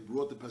Reiv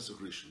brought the Pesach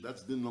Rishon.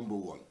 That's din number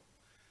one.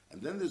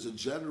 And then there's a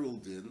general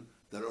din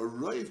that a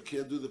Reiv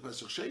can't do the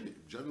Pesach Sheni.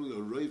 Generally, a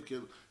Reiv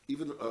can't,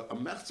 even a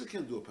Mechza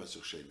can't do a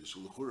Pesach Sheni.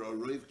 So l'chura, a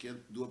Reiv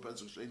can't do a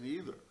Pesach Sheni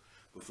either.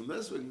 But from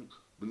this, when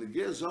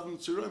Negeh Zav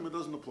Mitzrayim, it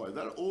doesn't apply.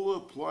 That all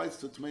applies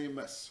to Tmei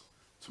Mes.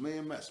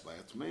 Tmei Mes. By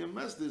a Tmei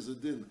Mes, there's a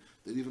din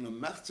that even a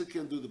Mechza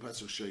can't do the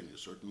Pesach Sheni.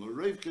 Certainly, a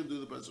Reiv can't do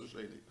the Pesach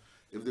Sheni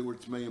if they were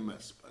Tmei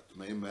Mes. By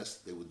Tmei Mes,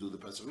 they would do the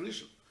Pesach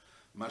Rishon.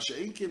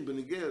 Masha'inkin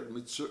Benegeh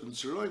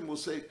Mitzrayim will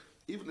say,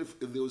 even if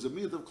there was a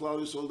miyat of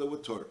Klal Yisrael that were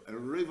Torah and a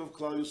rave of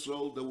Klal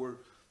Yisrael that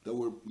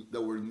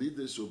were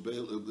nidus or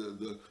bail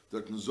the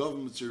Nzov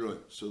Mitzrayim,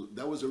 so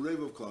that was a rave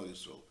of Klal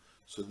Yisrael.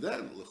 So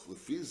then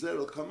l'fi zeh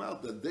will come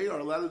out that they are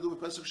allowed to do a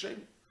Pesach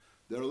Sheni.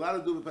 They're allowed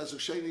to do a Pesach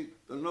Sheni.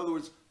 In other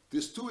words,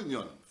 there's two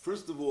inyanim.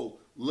 First of all,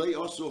 lay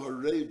also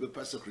harev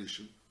bePesach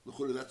Rishon.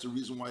 That's the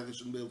reason why they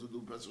shouldn't be able to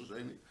do Pesach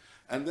Sheni.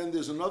 And then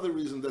there's another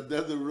reason that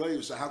they're the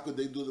Reiv, so how could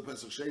they do the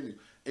Pesach Sheni?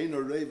 Ein a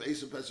Reiv,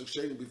 Eisa Pesach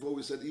Sheni, before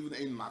we said even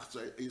Ein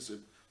Machza, Eisa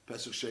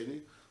Pesach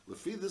Sheni.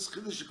 Lefi this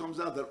Chiddush comes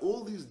out that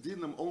all these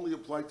dinim only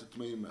apply to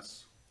Tmei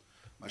Mes.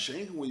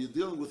 Masha'inkin, when you're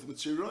dealing with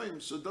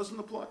Mitzrayim, so it doesn't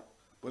apply.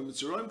 By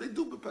Mitzrayim, they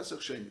do Pesach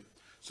Sheni.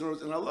 So in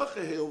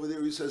Halacha over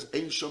there, he says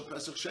Ein Shom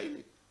Pesach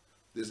Sheni.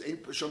 There's Ein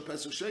Shom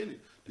Pesach Sheni.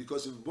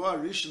 Because if Bar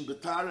Rishon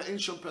B'Tara, Ein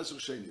Shom Pesach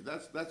Sheni.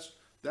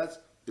 That's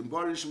in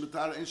Bar Rishon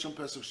B'Tara, Ein Shom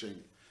Pesach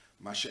Sheni.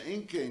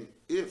 Masha'in came,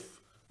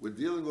 if we're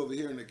dealing over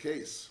here in a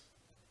case,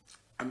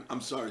 I'm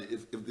sorry,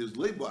 if there's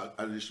Leibar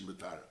Arishim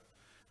B'Tara,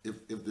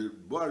 if the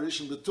Bar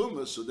Arishim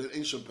B'Tumah, so then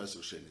Ein Shom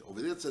Pesach Sheni.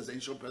 Over there it says Ein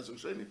Shom Pesach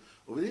Sheni.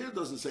 Over here it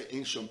doesn't say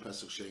Ein Shom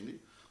Pesach Sheni.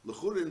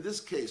 L'chura, in this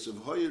case of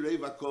Hoy Reiv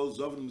HaKol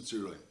Zovim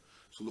Mitzrayim.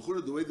 So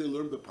l'chura, the way they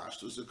learn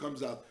B'Pashtus, it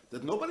comes out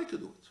that nobody can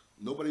do it.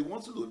 Nobody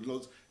wants to do it. In other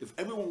words, if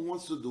everyone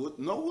wants to do it,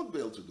 no one will be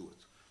able to do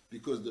it.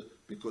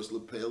 Because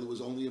Lepel was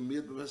only a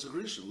Miyad B'Pesach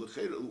Rishon.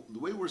 The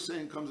way we're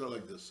saying comes out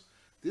like this.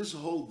 This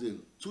whole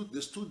din,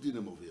 there's two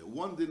dinim over here.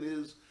 One din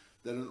is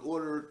that in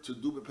order to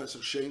do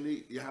B'Pesach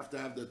Sheni, you have to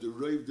have that the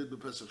Reiv did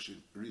B'Pesach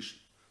Rishon.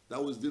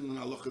 That was din in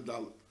halacha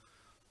dalit,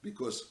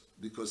 because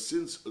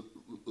since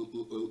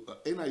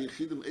ena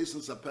yichidim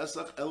eisen sa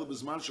Pesach el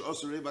bezman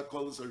she'oser reiv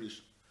hakol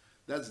harishon.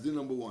 That's din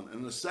number one.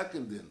 And the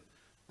second din,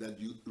 that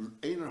you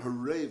ena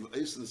hareiv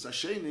eisen sa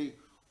sheni.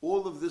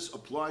 All of this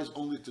applies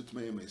only to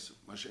Tmei Mesim.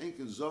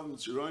 Masha'enkin Zov and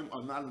Tziroim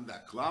are not in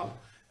that cloud,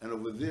 and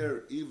over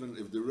there, even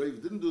if the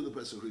Reiv didn't do the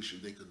Pesach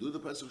Rishon, they could do the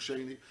Pesach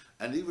Sheni,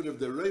 and even if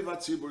the Reiv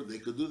Atzibur, they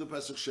could do the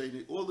Pesach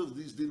Sheni. All of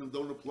these dinim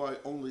don't apply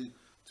only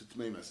to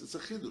Tmei Mesim. It's a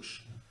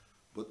chidush.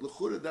 But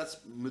l'chura, that's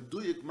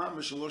meduyik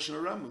mamish and Loshen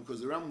Rambam,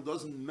 because the Rambam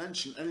doesn't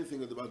mention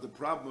anything about the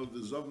problem of the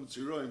Zov and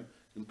Tziroim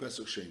in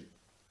Pesach Sheni.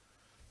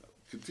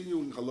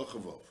 Continuing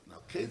Halacha Vov. Now,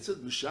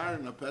 Ketzad Mishar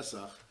in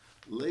Pesach,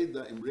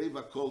 Leda im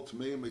Reva Kol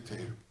Tmeim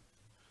Eteirim.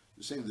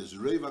 You're saying there's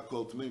Reva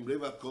Kol Tmeim,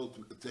 Reva Kol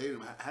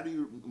Eteirim. How do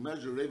you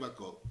measure Reva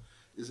Kol?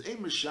 Is Ein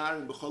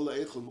Misharim B'chol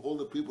Ha'echel, all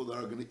the people that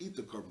are going to eat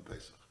the Korban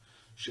Pesach.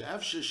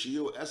 She'efshe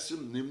Shiyu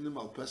Esim Nimnim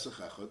Al Pesach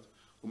Echad,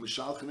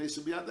 U'Mishal Chnei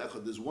B'yad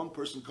Echad. There's one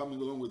person coming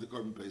along with the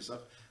Korban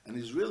Pesach, and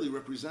he's really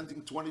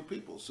representing 20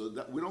 people, so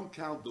that we don't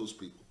count those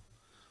people.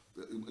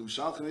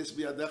 U'Mishal Chnei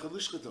B'yad Echad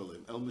Lishchet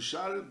Aleim. El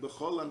Misharim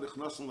B'chol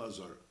HaNechnasim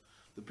L'Azor.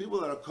 The people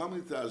that are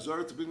coming to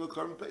Azor to bring a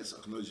Korban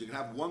Pesach. In other words, you can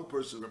have one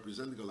person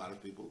representing a lot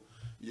of people.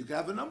 You can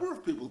have a number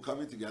of people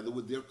coming together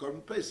with their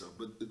Korban Pesach.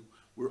 But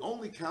we're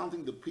only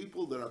counting the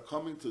people that are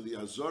coming to the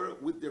Azor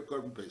with their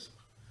Korban Pesach.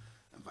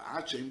 And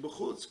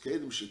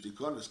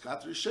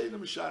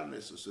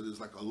so there's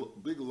like a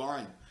big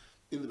line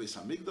in the Beis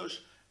Hamikdash,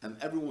 and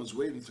everyone's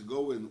waiting to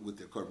go in with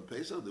their Korban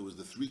Pesach. There was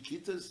the 3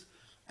 kitas,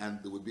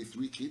 and there would be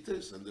 3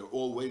 kitas, and they're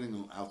all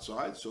waiting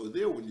outside. So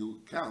there, when you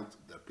count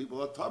that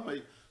people are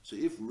tamei, so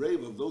if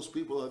rave of those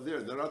people are there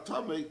that are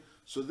tamei,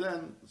 so they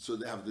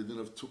have the din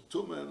of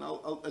tumah and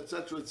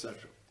etc.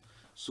 etc.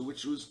 So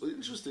which was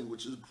interesting,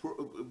 which is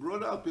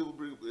brought out. People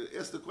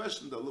ask the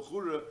question that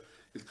l'chura,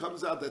 it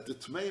comes out that the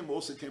tmeim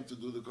also came to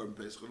do the Korban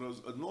Pesach. In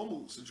a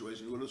normal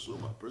situation, you would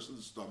assume a person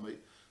is tamei,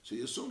 so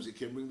he assumes he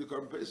can't bring the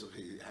Korban Pesach.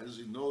 How does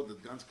he know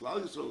that Gans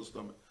Klal Yisrael is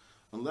tamei?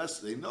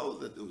 Unless they know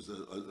that there was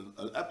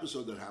an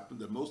episode that happened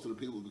that most of the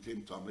people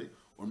became tamei,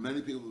 or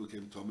many people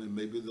became tamei.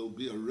 Maybe there'll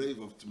be a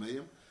rave of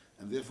tmeim,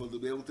 and therefore they'll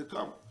be able to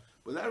come.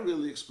 But that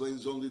really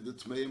explains only the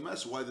Tmei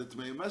Mes, why the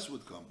Tmei Mes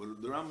would come.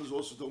 But the Rambam is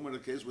also talking about a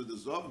case where the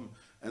Zovim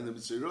and the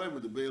Mitziroim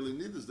and the Be'eli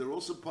Nidas, they're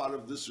also part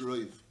of this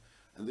Reiv.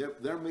 And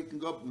they're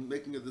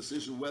making a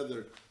decision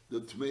whether the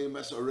Tmei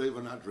Mes are Reiv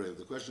or not Reiv.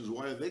 The question is,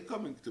 why are they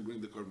coming to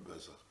bring the Korban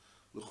Pesach?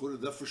 L'chura,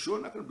 they're for sure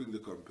not going to bring the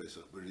Korban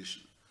Pesach,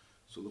 Berishin.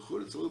 So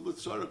l'chura, it's a little bit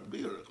Tzarek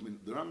Bir. I mean,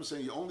 the Rambam is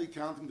saying you're only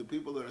counting the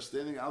people that are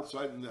standing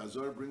outside in the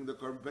Azor bringing the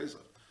Korban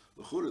Pesach.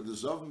 L'chura, the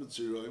Zovim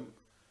Mitziroim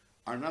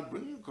are not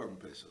bringing a Korban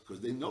Pesach,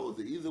 because they know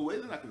that either way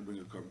they're not going to bring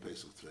a Korban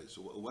Pesach today.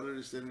 So what are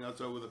they standing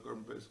outside with a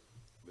Korban Pesach?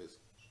 Basically.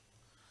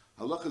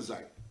 Halacha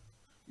Zayin.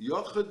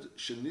 Yochid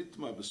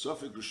shenitma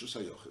b'sofik rishus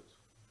hayochid.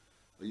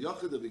 A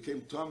yochid that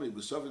became Tomei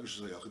b'sofik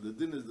rishus hayochid. The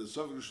din is the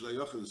sofik rishus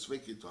hayochid is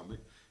sveki Tomei,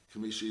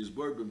 k'mishi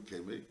yizbor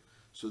b'mkemei.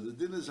 So the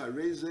din is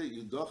hareze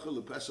yidocha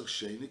lepesach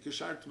sheni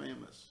k'shar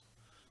tmeimas.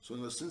 So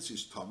in a sense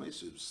he's Tomei,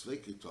 so it's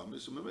sveki Tomei,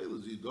 so memela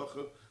is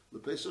yidocha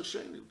lepesach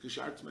sheni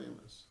k'shar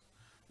tmeimas.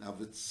 Now,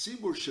 the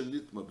tzibur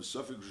shenitma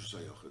b'sofik rishus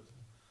hayochid,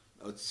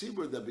 a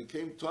tzibur that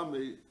became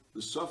tamei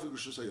b'sofik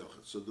rishus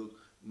hayochid. So the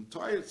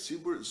entire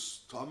tzibur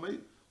is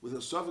tamei with a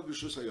sofik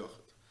rishus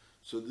hayochid.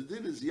 So the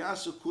din is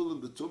yasa kulam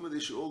b'tumah. They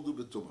should all do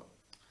b'tumah.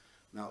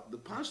 Now, the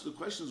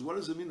question is, what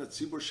does it mean that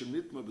tzibur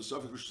shenitma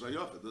b'sofik rishus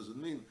hayochid? Does it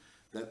mean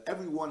that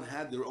everyone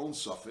had their own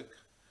sofik,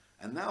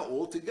 and now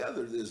all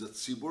together there's a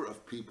tzibur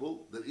of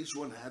people that each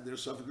one had their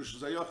sofik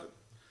rishus hayochid?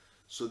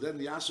 So then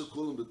Yasa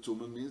Kulam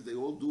Betumah means they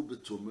all do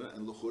Betumah,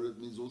 and L'chor it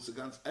means also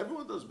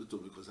everyone does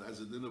Betumah, because it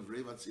has a din of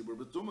Reivat Tzibur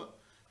Betumah.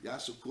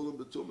 Yasa Kulam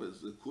Betumah is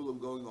the Kulam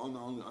going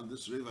on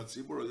this Reivat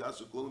Tzibur, or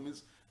Yasa Kulam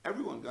means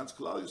everyone, Gans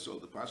Klal Yisrael.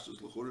 The pastors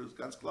L'chor is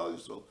Gans Klal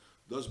Yisrael,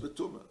 does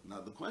Betumah.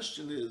 Now the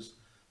question is,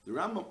 the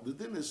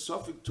din is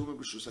Sofik Tumah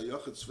B'Shus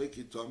HaYochid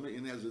Sveki Tumah,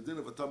 and it has a din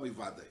of a Tumah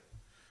Vadei.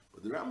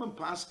 But the Rambam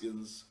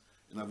Paskins,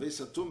 in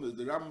Avesa Tumah,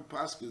 the Rambam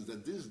Paskins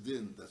that this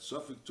din, that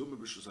Sofik Tumah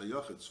B'Shus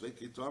HaYochid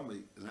Sveki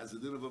Tumah, and has a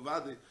din of a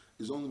Vadei,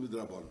 is only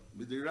Midrabon.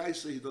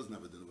 Midiraisa, he doesn't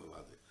have a din of a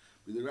Vadei.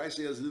 Midiraisa,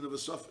 he has a din of a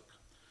Sofik.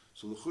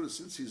 So the Chura,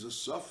 since he's a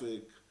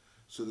Sofik,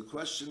 so the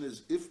question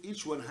is, if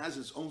each one has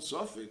its own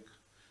Sofik,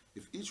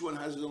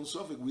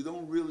 we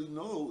don't really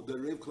know that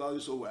Reiv Klal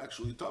Yisrael were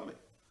actually Tamei.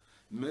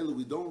 Mele,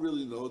 we don't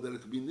really know that it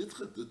could be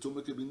Nitcha, the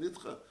Tumah could be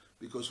Nitcha,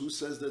 because who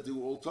says that they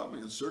were all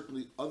Tamei? And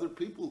certainly other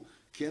people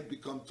can't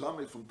become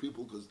Tamei from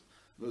people, because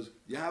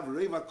you have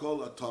Reiv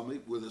HaKol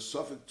Tamei with a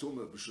Sofik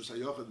Tumah, B'Shus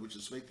HaYochid, which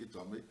is Sveki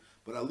Tamei,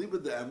 but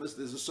Aliba de Emes,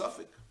 there's a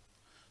Sofik.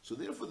 So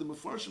therefore the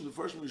Mefarshim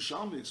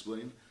Yerushalmi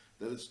explained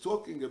that it's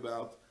talking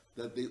about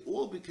that they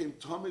all became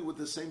Tamei with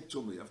the same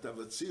Tumah. You have to have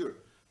a tzir,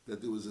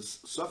 that there was a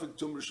Sofik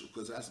Tumah,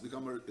 because it has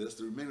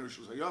to remain a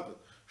Rishus HaYochid.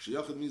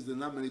 Shayachid means there are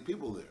not many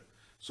people there.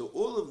 So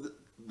all of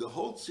the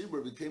whole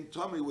tzibur became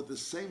Tamei with the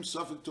same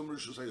Sofik Tumah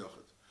Rishus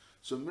HaYochid.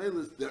 So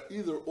mainly they're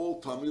either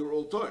all Tamei or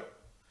all Torah.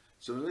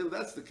 So mainly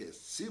that's the case.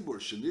 Tzibur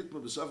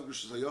Shenitma B'Sofik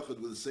Rishus HaYochid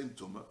with the same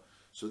Tumah.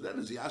 So then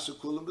is Yasu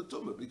Kulam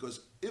Betumah,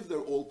 because if they're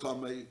all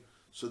Tamei,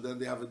 so then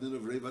they have a din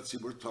of Revat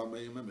Tzibur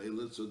Tamei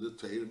and so the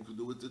Teirim could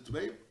do with the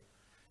Tmeim.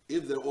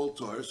 If they're all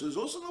Torah, so there's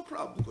also no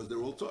problem, because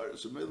they're all Torah,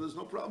 so maybe there's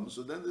no problem.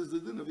 So then there's the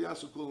din of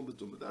Yasu Kulam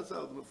Betumah. That's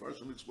how the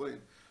Mefarshim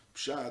explain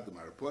Pshat, the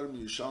Maraparim,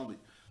 Yishalmi.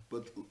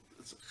 But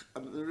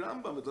the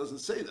Rambam, it doesn't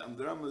say that.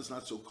 The Rambam is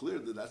not so clear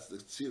that that's the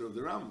tzir of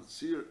the Rambam.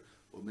 Tzir,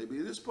 or maybe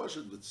it is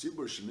Pashut, but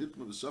Tzibur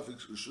Shenitma the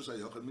suffix Rishus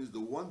HaYochad means the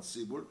one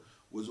Tzibur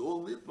was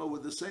all Nitma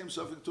with the same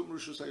suffix Tum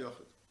Rishus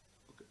HaYochad.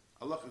 Okay,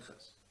 Allah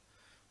Ches.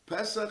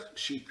 Pesach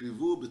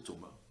Shikrivu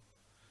Betuma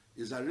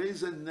is a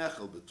Reza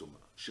Nechel Betuma.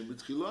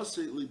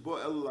 Shemitchilose Libo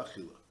El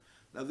Lachila.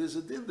 Now there's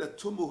a din that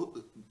Tumah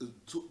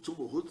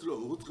Hutra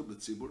or Hutra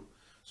Betzibur,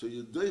 so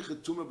you doiche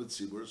Tumah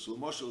Betzibur, so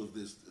Moshe of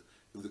this,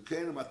 if the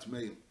Keinim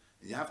Atmeim,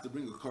 you have to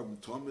bring a carbon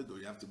tomid, or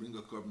you have to bring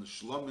a carbon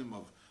shlomim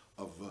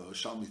of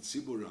shalmit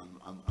tzibur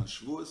on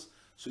Shavuos.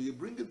 So you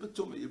bring it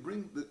betuma,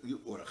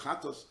 or a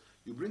chatos,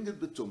 you bring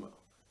it betuma,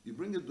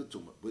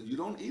 but you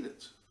don't eat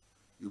it.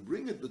 You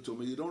bring it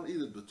betuma, you don't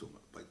eat it betuma.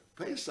 By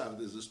Pesach,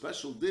 there's a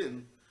special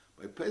din.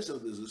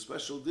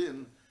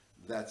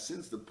 That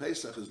since the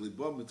Pesach is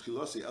libom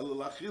mitchilosi el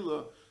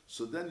lachila,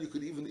 so then you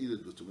could even eat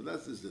it betuma.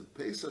 That's this din.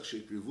 Pesach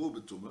shekrivu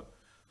betuma,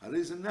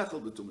 harei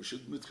nechel betuma,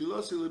 shek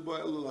mitchilosi libom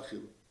el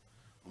lachila.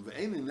 Und wir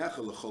einen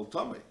Nechel lechol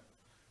Tamei,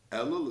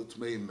 Elo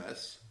l'tmei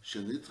mes,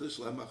 shenitrish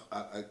lem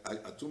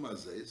atum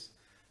azeis,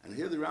 and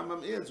here the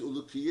Rambam adds,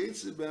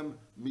 ulukiyetzi bem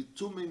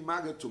mitumei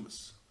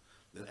magatumis.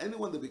 That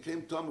anyone that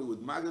became Tamei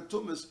with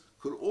magatumis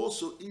could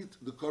also eat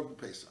the Korban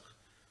Pesach.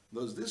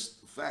 Thus, this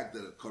fact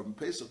that a Korban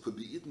Pesach could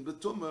be eaten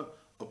betuma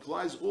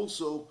applies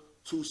also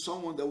to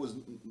someone that was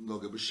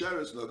noga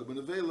b'sheres, noga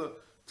b'nevela,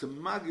 to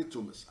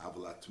magatumis.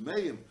 Avalat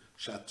tmeim,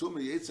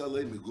 shatumei yetz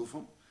alei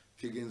migufam,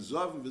 so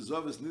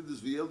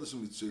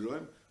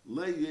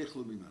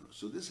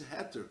this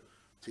heter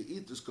to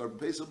eat this Korban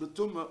Pesach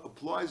betuma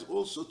applies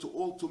also to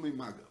all tumei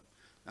maga.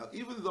 Now,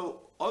 even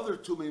though other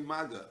tumei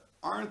maga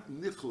aren't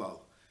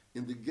nichlal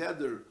in the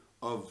gather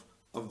of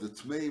the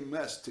tmei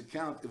mes to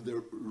count if they're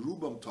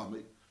rubam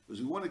tumei,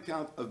 because we want to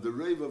count of the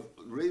rave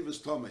is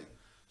tumei,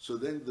 so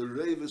then the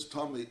rave is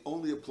tumei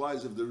only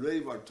applies if the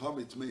rave are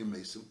tumei tmei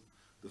mesim.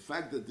 The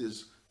fact that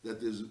there's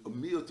a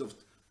miyot of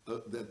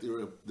that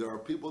there are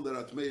people that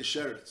are Tmei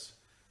Sheretz,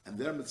 and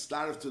they're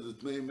mitzdaref to the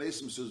Tmei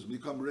Mesim, so it's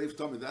become Reiv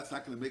Tomei, that's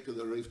not going to make it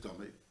a Reiv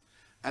Tomei.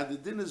 And the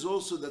din is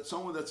also that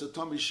someone that's a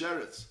Tomei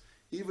Sheretz,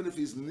 even if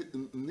he's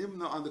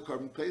nimna on the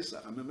Korban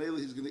Pesach, and Mamela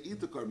he's going to eat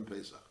the Korban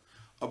Pesach,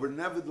 but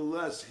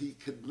nevertheless he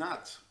could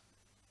not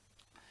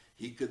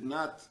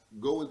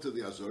go into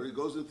the Azora. He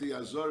goes into the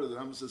Azora, the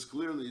Rambam says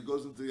clearly, he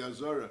goes into the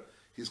Azora,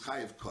 he's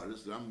Chayiv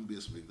Kodesh, the Rambam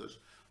Bias Mikdash,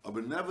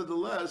 but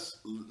nevertheless,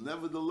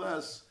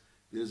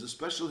 there's a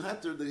special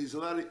heter that he's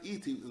allowed to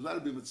eat. He's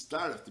allowed to be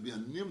mitzdaref, to be a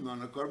nimna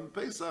on a Korban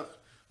Pesach.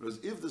 Whereas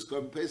if this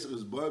Korban Pesach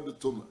is boy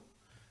betuma,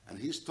 and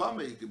he's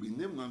tamei, he could be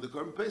nimna on the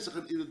Korban Pesach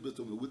and eat it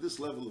betuma with this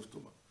level of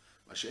tuma.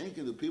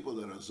 Mashenkin, the people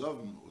that are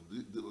zavim or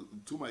the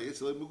tuma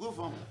yetzalei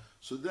megufam,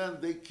 so then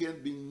they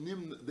can't be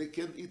nimna. They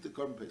can't eat the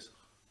Korban Pesach.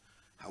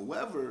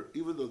 However,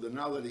 even though they're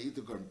not allowed to eat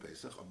the Korban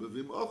Pesach,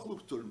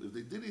 if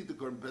they did eat the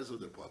Korban Pesach,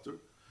 they're potter,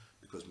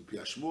 because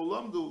Mipia Shmuel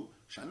lamdu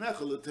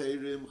shanechel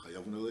l'teirim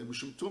chayavun alei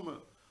mishum tuma.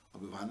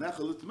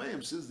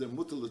 Since they're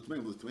mutal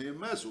l'tmeim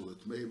mes or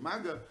l'tmeim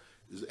maga,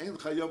 is ein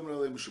chayav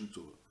n'alei mishum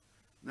tuva.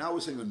 Now we're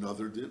saying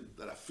another din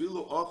that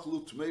afilu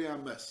ochlu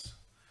tmeim mes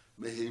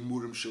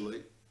meheimurim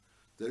shalei.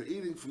 They're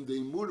eating from the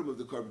imurim of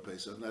the Korban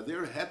Pesach. Now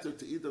their heter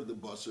to eat of the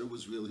basar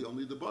was really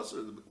only the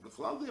basar. The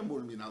chlal the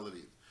imurim you're not allowed to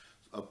eat.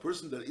 A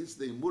person that eats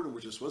the imurim,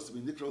 which is supposed to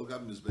be nikra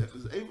l'gab mizbech,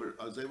 is aver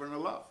and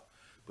alav.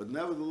 But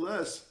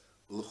nevertheless,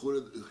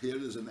 here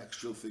is an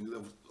extra thing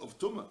of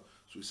tumah.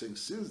 So we're saying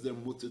since they're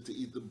mutter to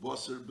eat the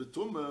basar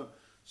betuma,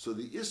 so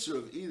the isser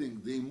of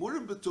eating the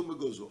imurim betuma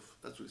goes off.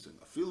 That's what we're saying.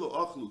 Afilu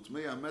achlu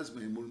tmei amez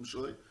meimurim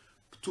shalei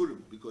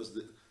pturim,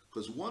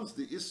 because once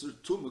the isser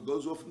tuma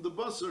goes off from the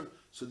basar,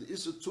 so the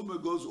isser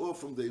tuma goes off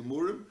from the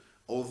imurim.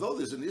 Although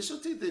there's an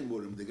isser to eat the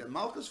imurim, they get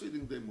malchus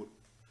feeding the imurim.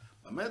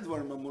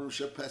 Amedvar mamurim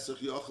shepesach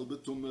yachal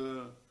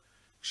betuma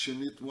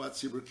shenit muat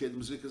sibur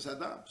kedem zikas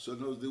adam. So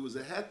no, there was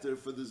a heter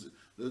for this.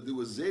 There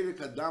was zerik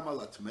adam al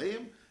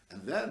atmeim,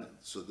 and then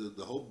so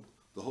the whole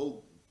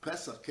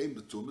Pesach came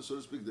betuma, so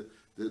to speak.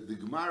 The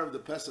Gemara of the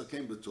Pesach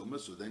came betuma,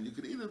 so then you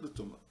could eat it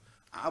betuma.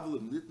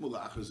 Avlim nitmul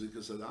achar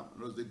zikas adam.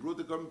 In other words, they brought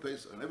the Korban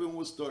Pesach, and everyone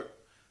was start,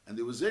 and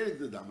there was zerik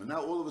the dam, and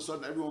now all of a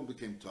sudden everyone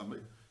became tamei.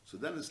 So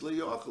then it's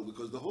le'yochel,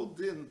 because the whole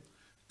din,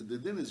 the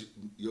din is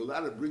you're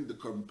allowed to bring the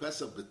Korban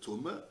Pesach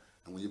betuma,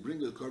 and when you bring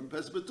the Korban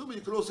Pesach betuma,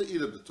 you could also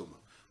eat it betuma.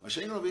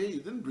 Mashayin over here, you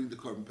didn't bring the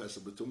Korban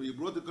Pesach betuma, you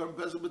brought the Korban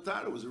Pesach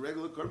betara. It was a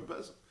regular Korban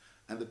Pesach,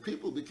 and the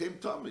people became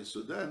tamei.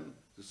 So then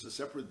it's a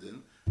separate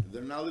din, and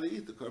they're not allowed to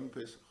eat the Korban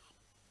Pesach.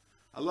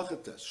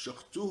 Halacha test,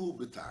 shachtuhu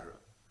betara.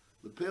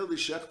 Lepel, they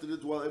shechted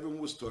it while everyone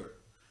was torah.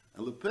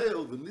 And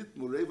lepel, the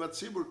nitmu reivat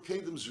tzibur,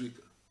 kedem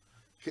zrika.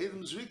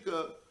 Kedem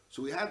zrika,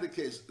 so we had the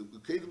case,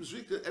 kedem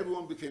zrika,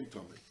 everyone became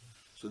tamei.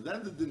 So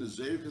then the din is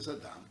zerik as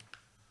adam.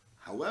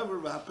 However,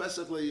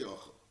 v'hapesach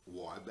le'yochel.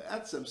 Why?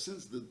 Be'etzem,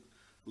 since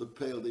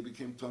lepel, they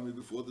became tummy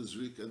before the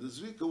zrika, and the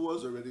zrika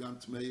was already on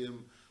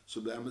tmeim. So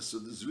the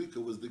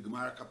zrika was the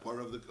gemar kapar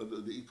of the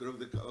ikar of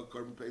the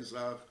korban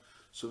pesach.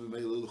 So we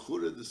made a little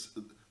chura.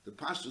 The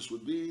pashtus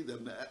would be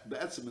that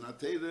be'etzim and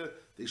ateda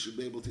they should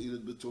be able to eat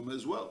it betuma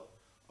as well.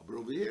 But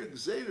over here,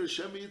 gzeira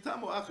shemi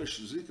yitamu achar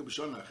zrika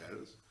b'shon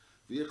acheres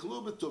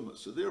v'yechlu betuma.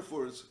 So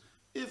therefore, it's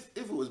if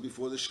it was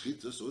before the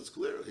shechita, so it's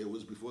clear here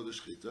was before the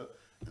shechita,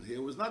 and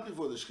here was not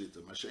before the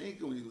shechita.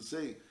 Masha'inka, when you can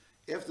say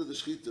after the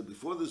shechita,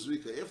 before the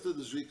zrika, after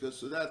the zrika,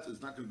 so that is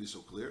not going to be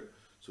so clear.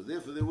 So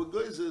therefore, there were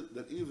guys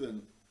that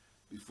even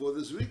before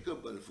the zrika,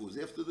 but if it was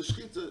after the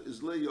shechita,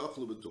 is le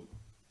yachlu betum.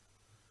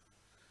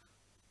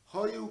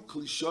 Hayu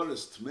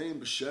klisharis tmeim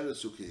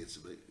b'sheretz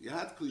u'keyetzebei. You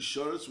had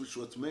klisharis which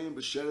were tmeim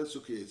b'sheretz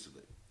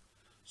u'keyetzebei.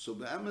 So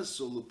be'emes,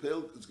 so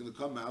lepel, it's going to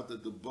come out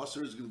that the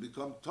basar is going to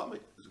become tummy.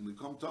 It's going to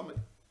become tummy.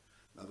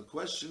 Now the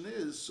question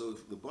is, so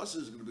if the basar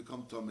is going to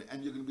become tummy,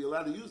 and you're going to be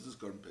allowed to use this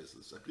korban pesach,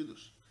 this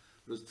achidush.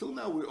 Because till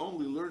now we're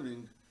only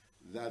learning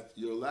that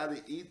you're allowed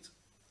to eat.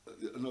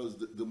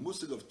 The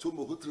musig of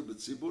tumah hutra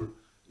b'tzibur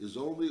is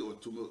only, or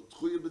tumah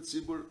tchuya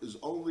b'tzibur is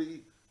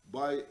only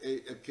by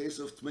a case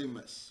of tmei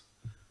mes.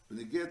 When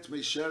you get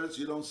tmei sheretz,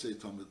 you don't say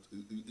tumah.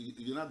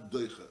 You're not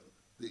doicha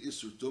the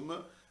isur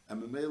tumah,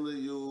 and memele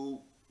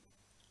you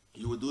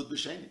would do it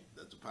b'sheni.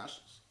 That's a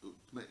pashtus.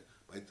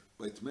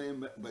 By tmei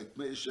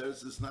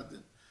sheretz, it's not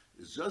din.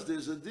 It's just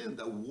there's a din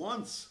that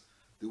once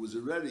there was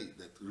already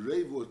that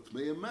reiv or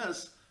tmei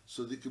mes.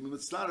 So they can be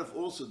mitzaref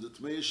also the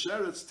tmei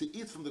sheretz to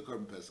eat from the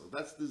korban pesach.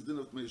 That's this din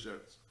of tmei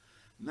sheretz.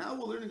 Now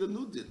we're learning a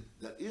new din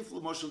that if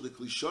l'moshel the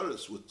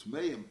klisharis with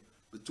tmeim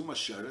betuma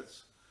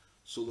sheretz,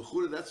 so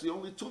l'chura that's the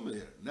only tumah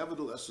here.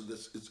 Nevertheless, so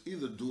it's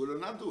either do it or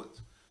not do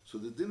it. So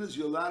the din is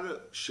you're allowed to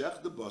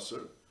shech the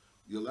basar,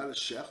 you're allowed to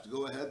shech,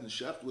 go ahead and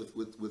shech with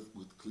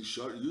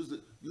klishar,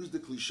 use the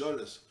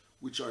klisharis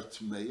which are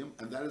tmeim,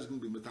 and that is going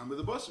to be matama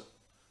the basar.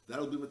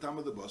 That'll be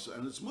matama the basar,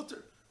 and it's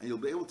mutter, and you'll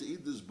be able to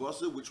eat this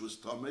basar which was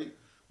tamei,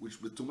 which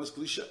betumas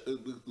klisha,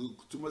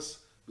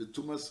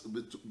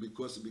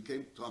 because it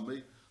became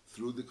tamei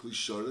through the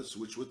klisharis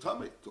which were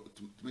tamei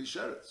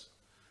sheretz.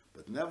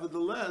 But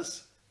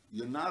nevertheless,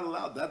 you're not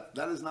allowed.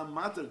 That is not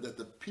matter that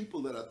the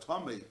people that are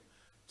tamei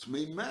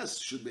mes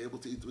should be able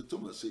to eat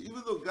betumas. So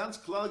even though Gans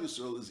Klal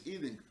Yisrael is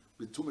eating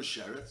betumas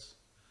sheretz,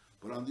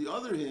 but on the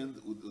other hand,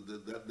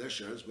 their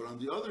sheretz, but on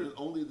the other hand,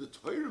 only the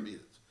Torah eat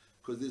it,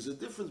 because there's a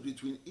difference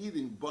between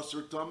eating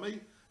basar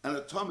tamei and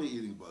a tummy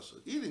eating basar.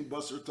 Eating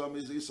basar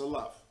tummy is isa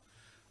laf.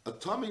 A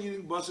tummy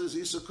eating basar is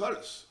isa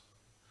kares.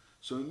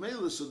 So in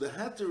Mela, so the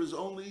heter is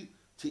only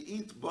to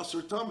eat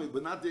basar tummy,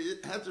 but not the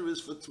heter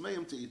is for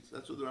tmeim to eat.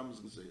 That's what the Rambam is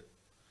going to say.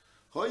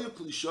 Hoyu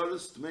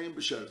klisharis tmeim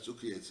b'sheretz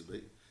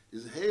u'kiyetzebei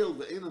is hail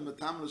ve'ena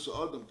metamnas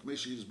adam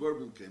k'meshi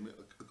yizborbim came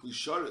a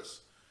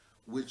klisharis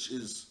which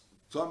is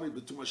tummy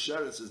b'tuma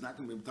sheretz is not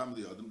going to be metam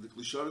the adam. The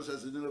klisharis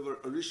has the din of a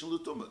rishon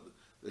l'tumah.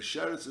 The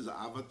sheretz is a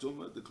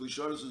avatuma. The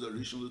klisharis is a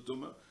rishon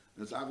l'tumah.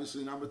 And it's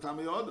obviously not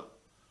Matami Adam.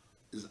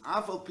 Is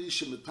Afal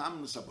Pisha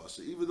Matamis Abasa.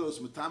 Even though it's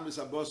Matamis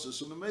Abasa,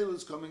 so Mamela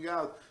is coming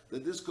out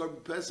that this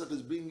korban pesach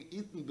is being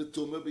eaten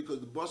betuma because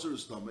the basar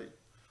is tummy.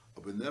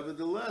 But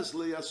nevertheless,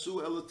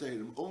 Leyasu Ela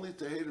Tehirim. Only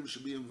Tehirim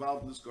should be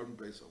involved in this korban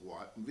pesach.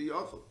 Why?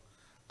 V'yachal.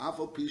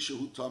 Afal Pisha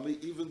Hu tummy,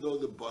 even though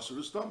the basar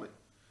is tummy.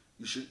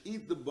 You should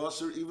eat the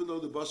basar even though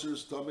the basar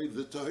is tummy,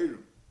 the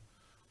Tehirim.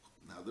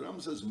 Now the Ram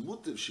says,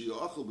 Mutiv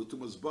Shiyachal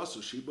Betumas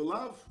Basar, Shi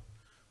Belav.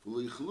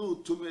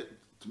 V'leichlu Tumit.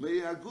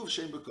 Tmei Aguf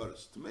Shem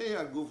Bekaris. Tmei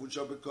Aguf which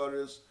are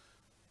Bekaris,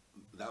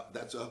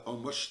 that's a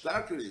much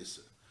starker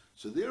Yisr.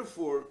 So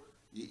therefore,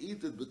 you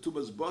eat it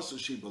Betumas Basar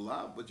Shi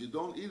Belav, but you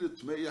don't eat it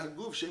Tmei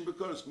Aguf Shem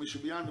Bekaris.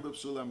 Mishabiyan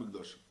Bepsula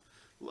Mikdoshim.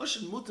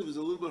 Lashon Mutav is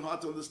a little bit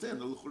hard to understand.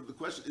 The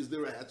question is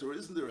there a heter or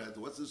isn't there a heter?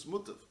 What's this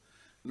Mutav?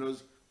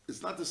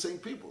 It's not the same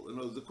people.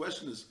 The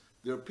question is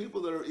there are people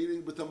that are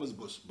eating Betumas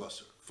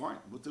Basar. Fine,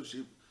 Mutav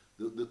Shi.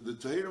 The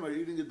Tahirim are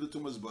eating it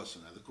Betumas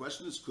Basar. Now the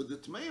question is, could the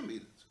Tmeim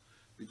eat it?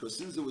 Because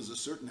since there was a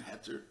certain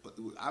heter, but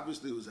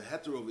obviously there was a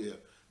heter over here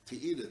to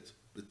eat it,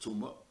 the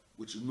tumah,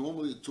 which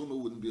normally a tumah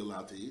wouldn't be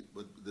allowed to eat,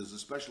 but there's a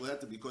special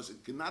heter because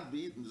it cannot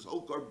be eaten, this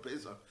whole korban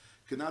pesach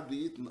cannot be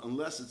eaten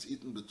unless it's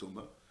eaten the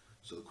tumah.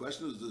 So the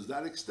question is, does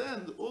that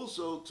extend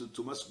also to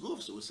tumas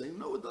guf? So we're saying,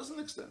 no, it doesn't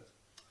extend.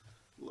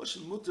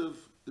 Lashon mutav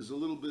is a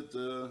little bit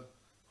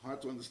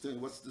hard to understand.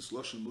 What's this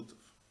lashon mutav?